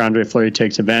think Marc-Andre Fleury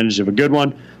takes advantage of a good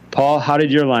one. Paul, how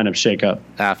did your lineup shake up?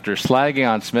 After slagging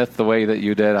on Smith the way that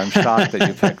you did, I'm shocked that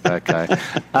you picked that guy.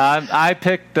 I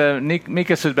picked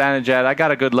Mika Zibanejad. I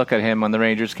got a good look at him when the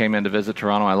Rangers came in to visit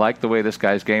Toronto. I like the way this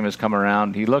guy's game has come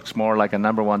around. He looks more like a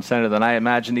number one center than I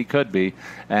imagined he could be.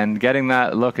 And getting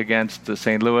that look against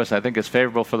St. Louis, I think is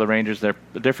favorable for the Rangers. They're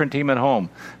a different team at home.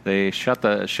 They shut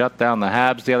down the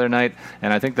Habs the other night,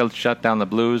 and I think they'll shut down the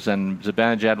Blues, and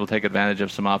Zibanejad will take advantage of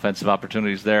some offensive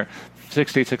opportunities there.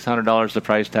 $6,600 the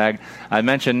price tag. I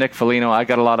mentioned Nick Foligno. I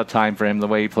got a lot of time for him, the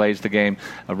way he plays the game.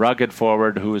 A rugged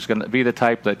forward who is going to be the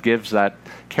type that gives that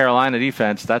Carolina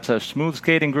defense. That's a smooth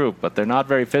skating group, but they're not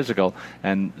very physical.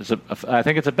 And I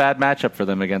think it's a bad matchup for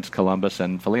them against Columbus.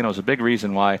 And Foligno's a big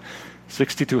reason why.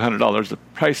 $6,200 the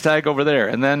price tag over there.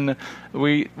 And then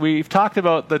we've talked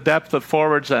about the depth of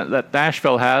forwards that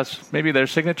Nashville has. Maybe their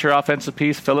signature offensive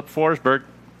piece, Philip Forsberg,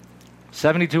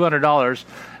 $7,200.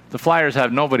 The Flyers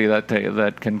have nobody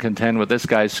that can contend with this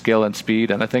guy's skill and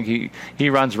speed, and I think he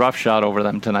runs roughshod over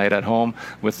them tonight at home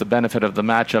with the benefit of the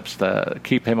matchups to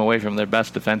keep him away from their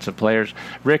best defensive players.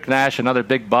 Rick Nash, another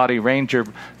big body Ranger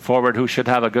forward who should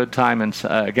have a good time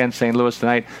against St. Louis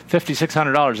tonight.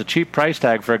 $5,600, a cheap price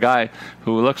tag for a guy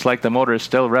who looks like the motor is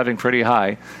still revving pretty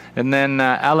high. And then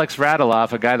Alex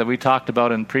Radulov, a guy that we talked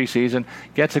about in preseason,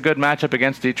 gets a good matchup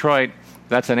against Detroit.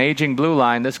 That's an aging blue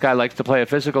line. This guy likes to play a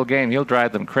physical game. He'll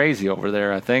drive them crazy over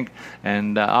there, I think.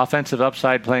 And offensive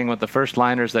upside playing with the first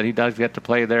liners that he does get to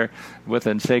play there with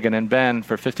Seguin and Ben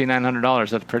for $5,900.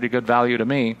 That's pretty good value to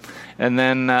me. And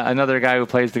then another guy who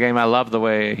plays the game, I love the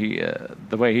way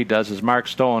he does, is Mark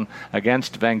Stone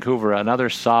against Vancouver. Another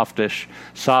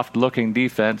soft-looking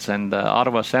defense. And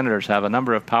Ottawa Senators have a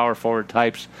number of power forward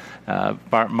types.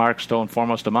 Mark Stone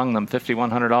foremost among them.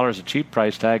 $5,100, a cheap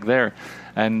price tag there.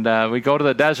 And we go to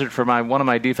the desert for one of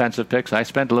my defensive picks. I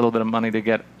spent a little bit of money to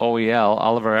get OEL,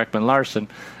 Oliver Ekman-Larsson.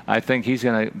 I think he's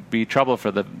going to be trouble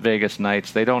for the Vegas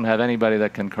Knights. They don't have anybody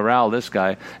that can corral this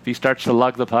guy. If he starts to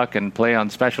lug the puck and play on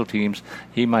special teams,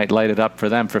 he might light it up for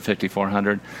them for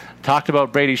 $5,400. Talked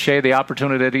about Brady Shea, the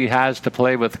opportunity that he has to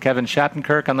play with Kevin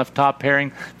Shattenkirk on the top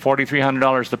pairing.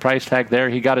 $4,300 the price tag there.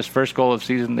 He got his first goal of the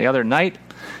season the other night.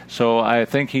 So I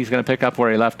think he's going to pick up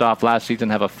where he left off last season,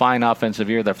 have a fine offensive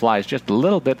year that flies just a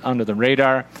little bit under the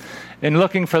radar. In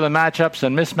looking for the matchups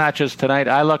and mismatches tonight,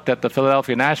 I looked at the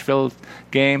Philadelphia-Nashville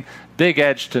game. Big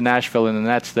edge to Nashville in the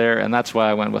nets there, and that's why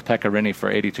I went with Pekka Rinne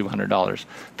for $8,200.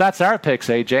 That's our picks,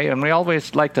 AJ, and we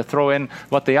always like to throw in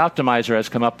what the optimizer has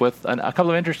come up with, and a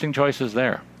couple of interesting choices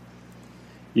there.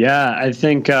 Yeah, I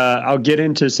think I'll get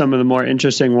into some of the more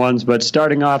interesting ones, but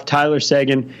starting off, Tyler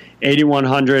Seguin,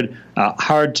 $8,100.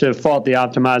 Hard to fault the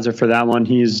optimizer for that one.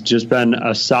 He's just been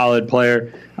a solid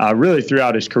player really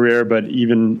throughout his career, but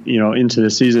even into the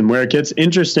season. Where it gets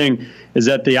interesting is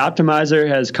that the optimizer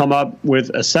has come up with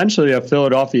essentially a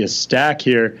Philadelphia stack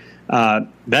here.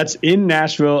 That's in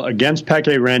Nashville against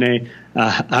Pekka Rinne.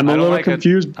 I'm a little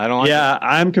confused.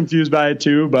 I'm confused by it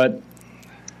too, but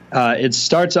it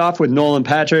starts off with Nolan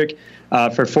Patrick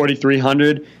for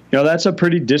 $4,300. That's a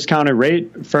pretty discounted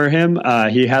rate for him.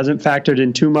 He hasn't factored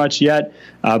in too much yet,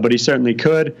 but he certainly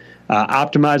could.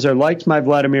 Optimizer liked my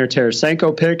Vladimir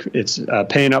Tarasenko pick. It's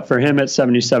paying up for him at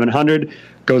 $7,700.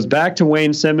 Goes back to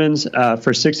Wayne Simmons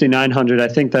for $6,900. I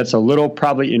think that's a little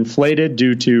probably inflated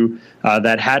due to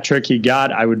that hat trick he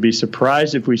got. I would be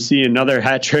surprised if we see another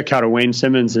hat trick out of Wayne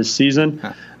Simmons this season.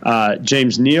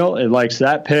 James Neal, it likes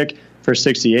that pick for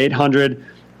 $6,800.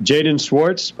 Jaden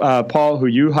Schwartz, Paul, who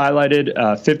you highlighted,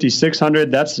 $5,600.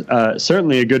 That's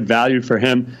certainly a good value for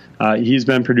him. He's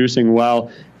been producing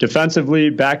well.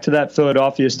 Defensively, back to that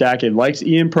Philadelphia stack, it likes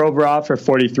Ian Provorov for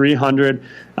 $4,300.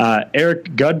 Eric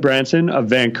Gudbranson of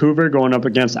Vancouver going up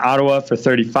against Ottawa for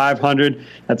 $3,500.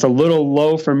 That's a little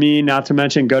low for me, not to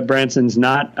mention Gudbranson's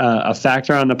not a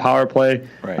factor on the power play.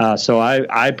 Right. So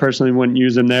I personally wouldn't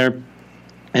use him there.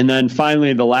 And then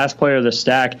finally, the last player of the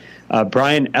stack,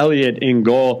 Brian Elliott in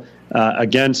goal.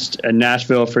 against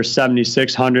Nashville for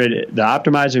 7,600. The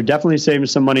optimizer definitely saving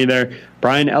some money there.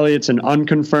 Brian Elliott's an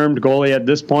unconfirmed goalie at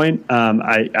this point.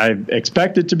 I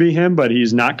expect it to be him, but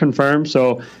he's not confirmed,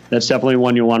 so that's definitely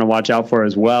one you'll want to watch out for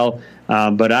as well.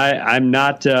 But I'm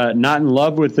not in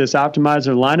love with this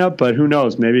optimizer lineup, but who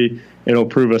knows? Maybe it'll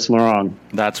prove us wrong.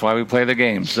 That's why we play the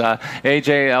games.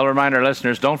 AJ, I'll remind our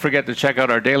listeners, don't forget to check out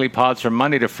our daily pods from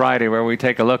Monday to Friday, where we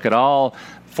take a look at all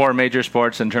 4 major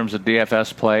sports in terms of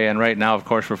DFS play. And right now, of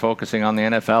course, we're focusing on the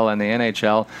NFL and the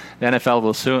NHL. The NFL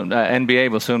will soon, NBA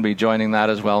will soon be joining that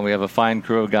as well. We have a fine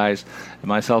crew of guys,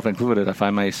 myself included, if I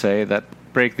may say, that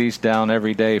break these down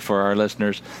every day for our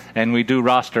listeners. And we do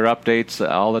roster updates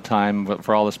all the time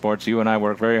for all the sports. You and I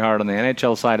work very hard on the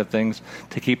NHL side of things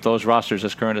to keep those rosters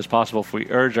as current as possible. We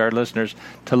urge our listeners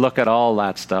to look at all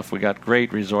that stuff. We got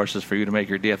great resources for you to make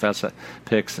your DFS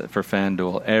picks for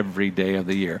FanDuel every day of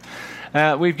the year.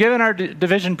 We've given our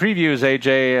division previews,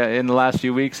 AJ, in the last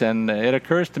few weeks, and it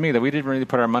occurs to me that we didn't really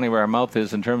put our money where our mouth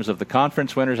is in terms of the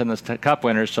conference winners and the cup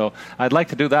winners. So I'd like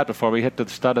to do that before we hit to the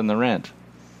stud and the rent.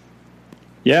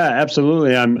 Yeah,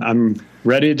 absolutely. I'm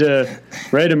ready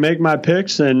to make my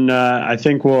picks, and I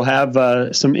think we'll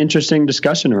have some interesting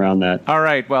discussion around that. All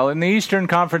right. Well, in the Eastern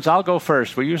Conference, I'll go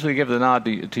first. We usually give the nod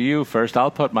to you first.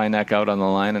 I'll put my neck out on the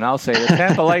line, and I'll say the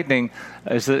Tampa Lightning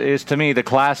is to me the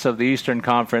class of the Eastern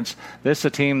Conference. This is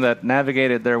a team that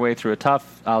navigated their way through a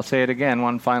tough, I'll say it again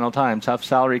one final time, tough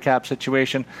salary cap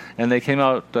situation, and they came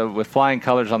out with flying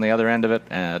colors on the other end of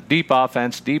it. Deep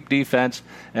offense, deep defense,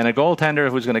 and a goaltender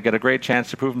who's going to get a great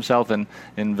chance to prove himself in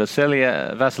Vasily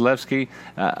Vasilevsky.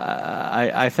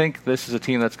 I think this is a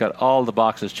team that's got all the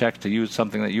boxes checked, to use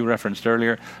something that you referenced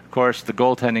earlier. Of course, the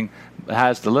goaltending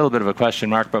has a little bit of a question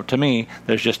mark, but to me,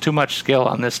 there's just too much skill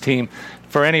on this team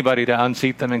for anybody to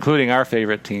unseat them, including our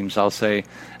favorite teams, I'll say.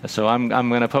 So I'm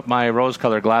going to put my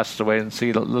rose-colored glasses away and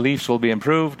see the Leafs will be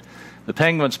improved. The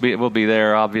Penguins will be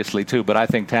there, obviously, too, but I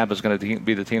think Tampa's going to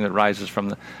be the team that rises from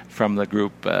the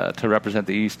group to represent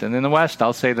the East. And in the West,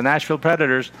 I'll say the Nashville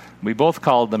Predators. We both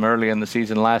called them early in the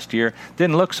season last year.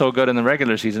 Didn't look so good in the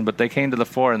regular season, but they came to the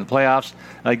fore in the playoffs.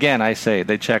 Again, I say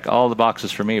they check all the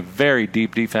boxes for me. Very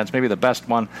deep defense, maybe the best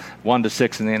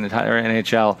 1-6 in the entire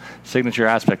NHL. Signature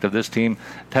aspect of this team.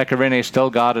 Pekka Rinne still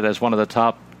got it as one of the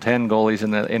top 10 goalies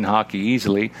in hockey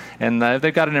easily, and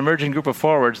they've got an emerging group of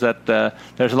forwards that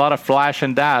there's a lot of flash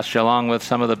and dash along with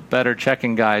some of the better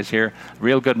checking guys here.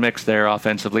 Real good mix there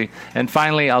offensively. And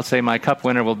finally, I'll say my cup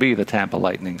winner will be the Tampa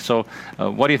Lightning. So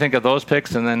what do you think of those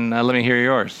picks? And then let me hear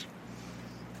yours.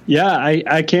 Yeah,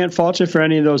 I can't fault you for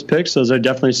any of those picks. Those are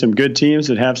definitely some good teams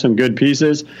that have some good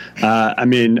pieces. I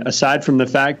mean, aside from the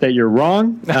fact that you're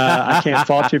wrong, I can't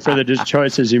fault you for the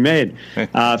choices you made.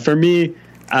 For me,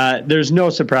 there's no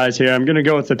surprise here. I'm going to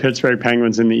go with the Pittsburgh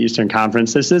Penguins in the Eastern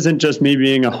Conference. This isn't just me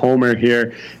being a homer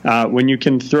here. When you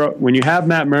have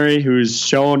Matt Murray, who's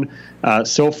shown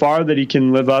so far that he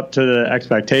can live up to the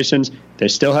expectations, they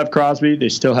still have Crosby, they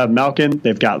still have Malkin,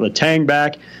 they've got Letang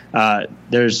back.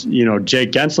 There's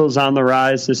Jake Gensel's on the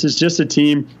rise. This is just a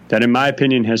team that, in my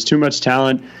opinion, has too much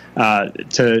talent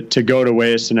to go to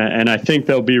waste, and I think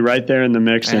they'll be right there in the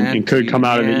mix and could come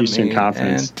out of the Eastern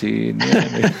Conference.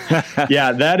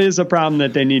 Yeah, that is a problem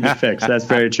that they need to fix. That's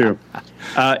very true.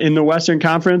 In the Western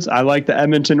Conference, I like the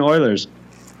Edmonton Oilers.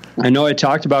 I know I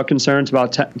talked about concerns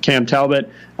about Cam Talbot,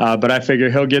 but I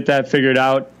figure he'll get that figured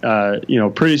out,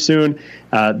 pretty soon.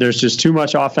 There's just too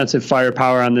much offensive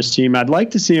firepower on this team. I'd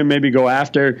like to see him maybe go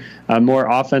after a more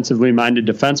offensively minded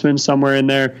defenseman somewhere in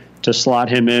there to slot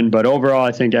him in. But overall,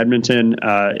 I think Edmonton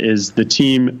is the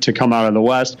team to come out of the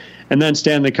West. And then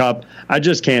Stanley Cup, I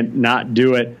just can't not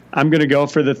do it. I'm going to go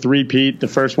for the three-peat, the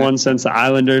first one since the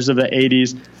Islanders of the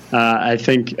 80s. I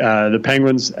think the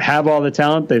Penguins have all the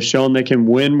talent. They've shown they can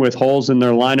win with holes in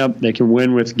their lineup. They can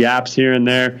win with gaps here and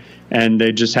there, and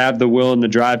they just have the will and the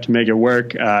drive to make it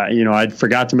work. I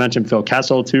forgot to mention Phil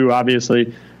Kessel, too,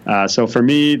 obviously. So for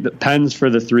me, the Pens for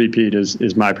the three-peat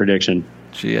is my prediction.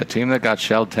 Gee, a team that got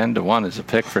shelled 10-1 is a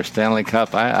pick for Stanley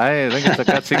Cup. I think it's a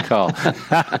gutsy call.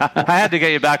 I had to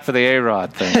get you back for the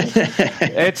A-Rod thing.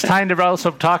 It's time to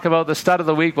also talk about the stud of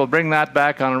the week. We'll bring that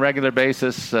back on a regular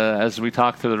basis as we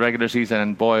talk through the regular season.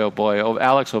 And boy,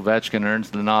 Alex Ovechkin earns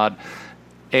the nod.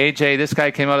 AJ, this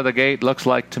guy came out of the gate, looks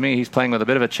like to me he's playing with a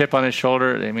bit of a chip on his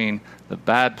shoulder. I mean, the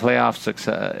bad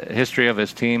playoff history of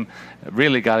his team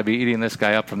really got to be eating this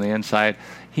guy up from the inside.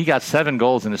 He got 7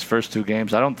 goals in his first 2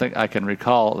 games. I don't think I can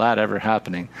recall that ever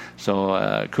happening.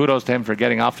 So kudos to him for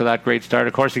getting off to that great start.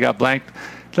 Of course, he got blanked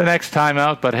the next time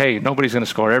out, but hey, nobody's going to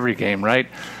score every game, right?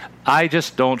 I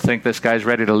just don't think this guy's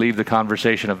ready to leave the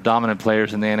conversation of dominant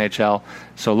players in the NHL.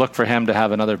 So look for him to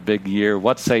have another big year.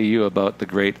 What say you about the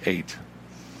Great Eight?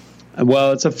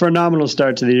 Well, it's a phenomenal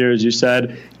start to the year, as you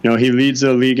said. He leads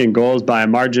the league in goals by a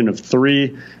margin of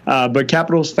 3. But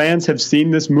Capitals fans have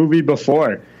seen this movie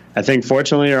before. I think,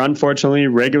 fortunately or unfortunately,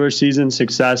 regular season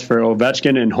success for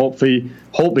Ovechkin and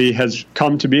Holtby has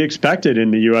come to be expected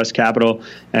in the U.S. Capitol.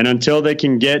 And until they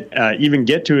can even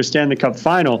get to a Stanley Cup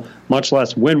final, much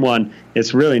less win one,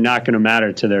 it's really not going to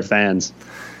matter to their fans.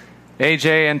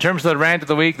 AJ, in terms of the rant of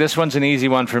the week, this one's an easy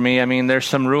one for me. I mean, there's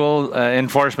some rule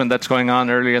enforcement that's going on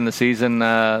early in the season.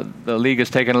 The league is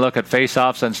taking a look at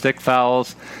face-offs and stick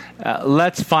fouls.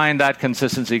 Let's find that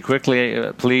consistency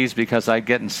quickly, please, because I'm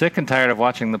getting sick and tired of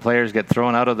watching the players get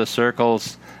thrown out of the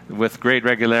circles with great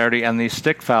regularity, and these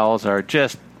stick fouls are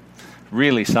just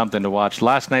really something to watch.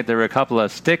 Last night there were a couple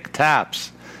of stick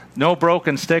taps. No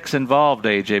broken sticks involved,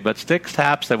 AJ, but stick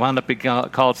taps that wound up being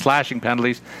called slashing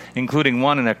penalties, including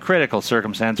one in a critical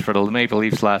circumstance for the Maple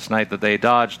Leafs last night that they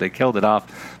dodged. They killed it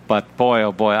off. But boy,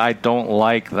 oh boy, I don't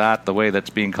like that, the way that's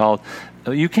being called.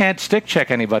 You can't stick check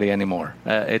anybody anymore,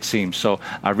 it seems. So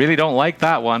I really don't like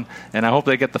that one, and I hope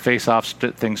they get the face-off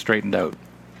thing straightened out.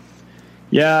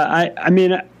 Yeah, I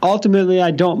mean, ultimately,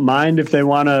 I don't mind if they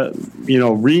want to,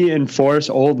 reinforce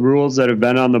old rules that have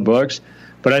been on the books.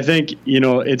 But I think,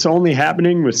 it's only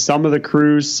happening with some of the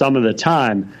crews some of the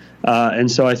time.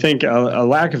 And so I think a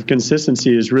lack of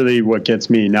consistency is really what gets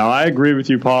me. Now, I agree with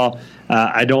you, Paul.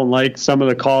 I don't like some of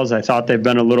the calls. I thought they've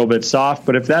been a little bit soft.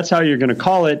 But if that's how you're going to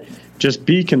call it, just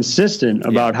be consistent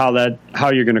about how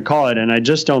you're going to call it. And I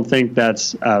just don't think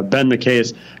that's been the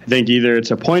case. I think either it's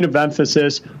a point of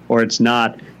emphasis or it's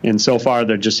not. And so far,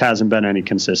 there just hasn't been any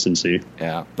consistency.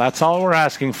 Yeah, that's all we're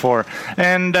asking for.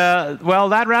 And,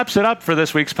 that wraps it up for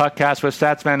this week's podcast with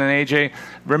Statsman and AJ.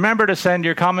 Remember to send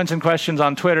your comments and questions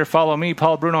on Twitter. Follow me,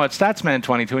 Paul Bruno, at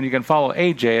Statsman22, and you can follow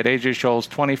AJ at AJ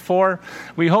Scholes24.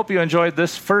 We hope you enjoyed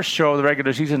this first show of the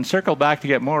regular season. Circle back to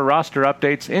get more roster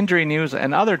updates, injury news,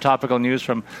 and other topical news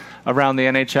from around the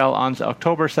NHL on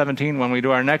October 17 when we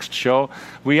do our next show.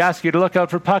 We ask you to look out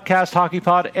for Podcast Hockey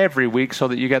Pod every week so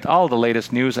that you get all the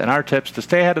latest news and our tips to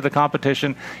stay ahead of the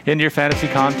competition in your fantasy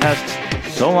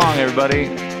contests. So long,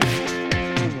 everybody.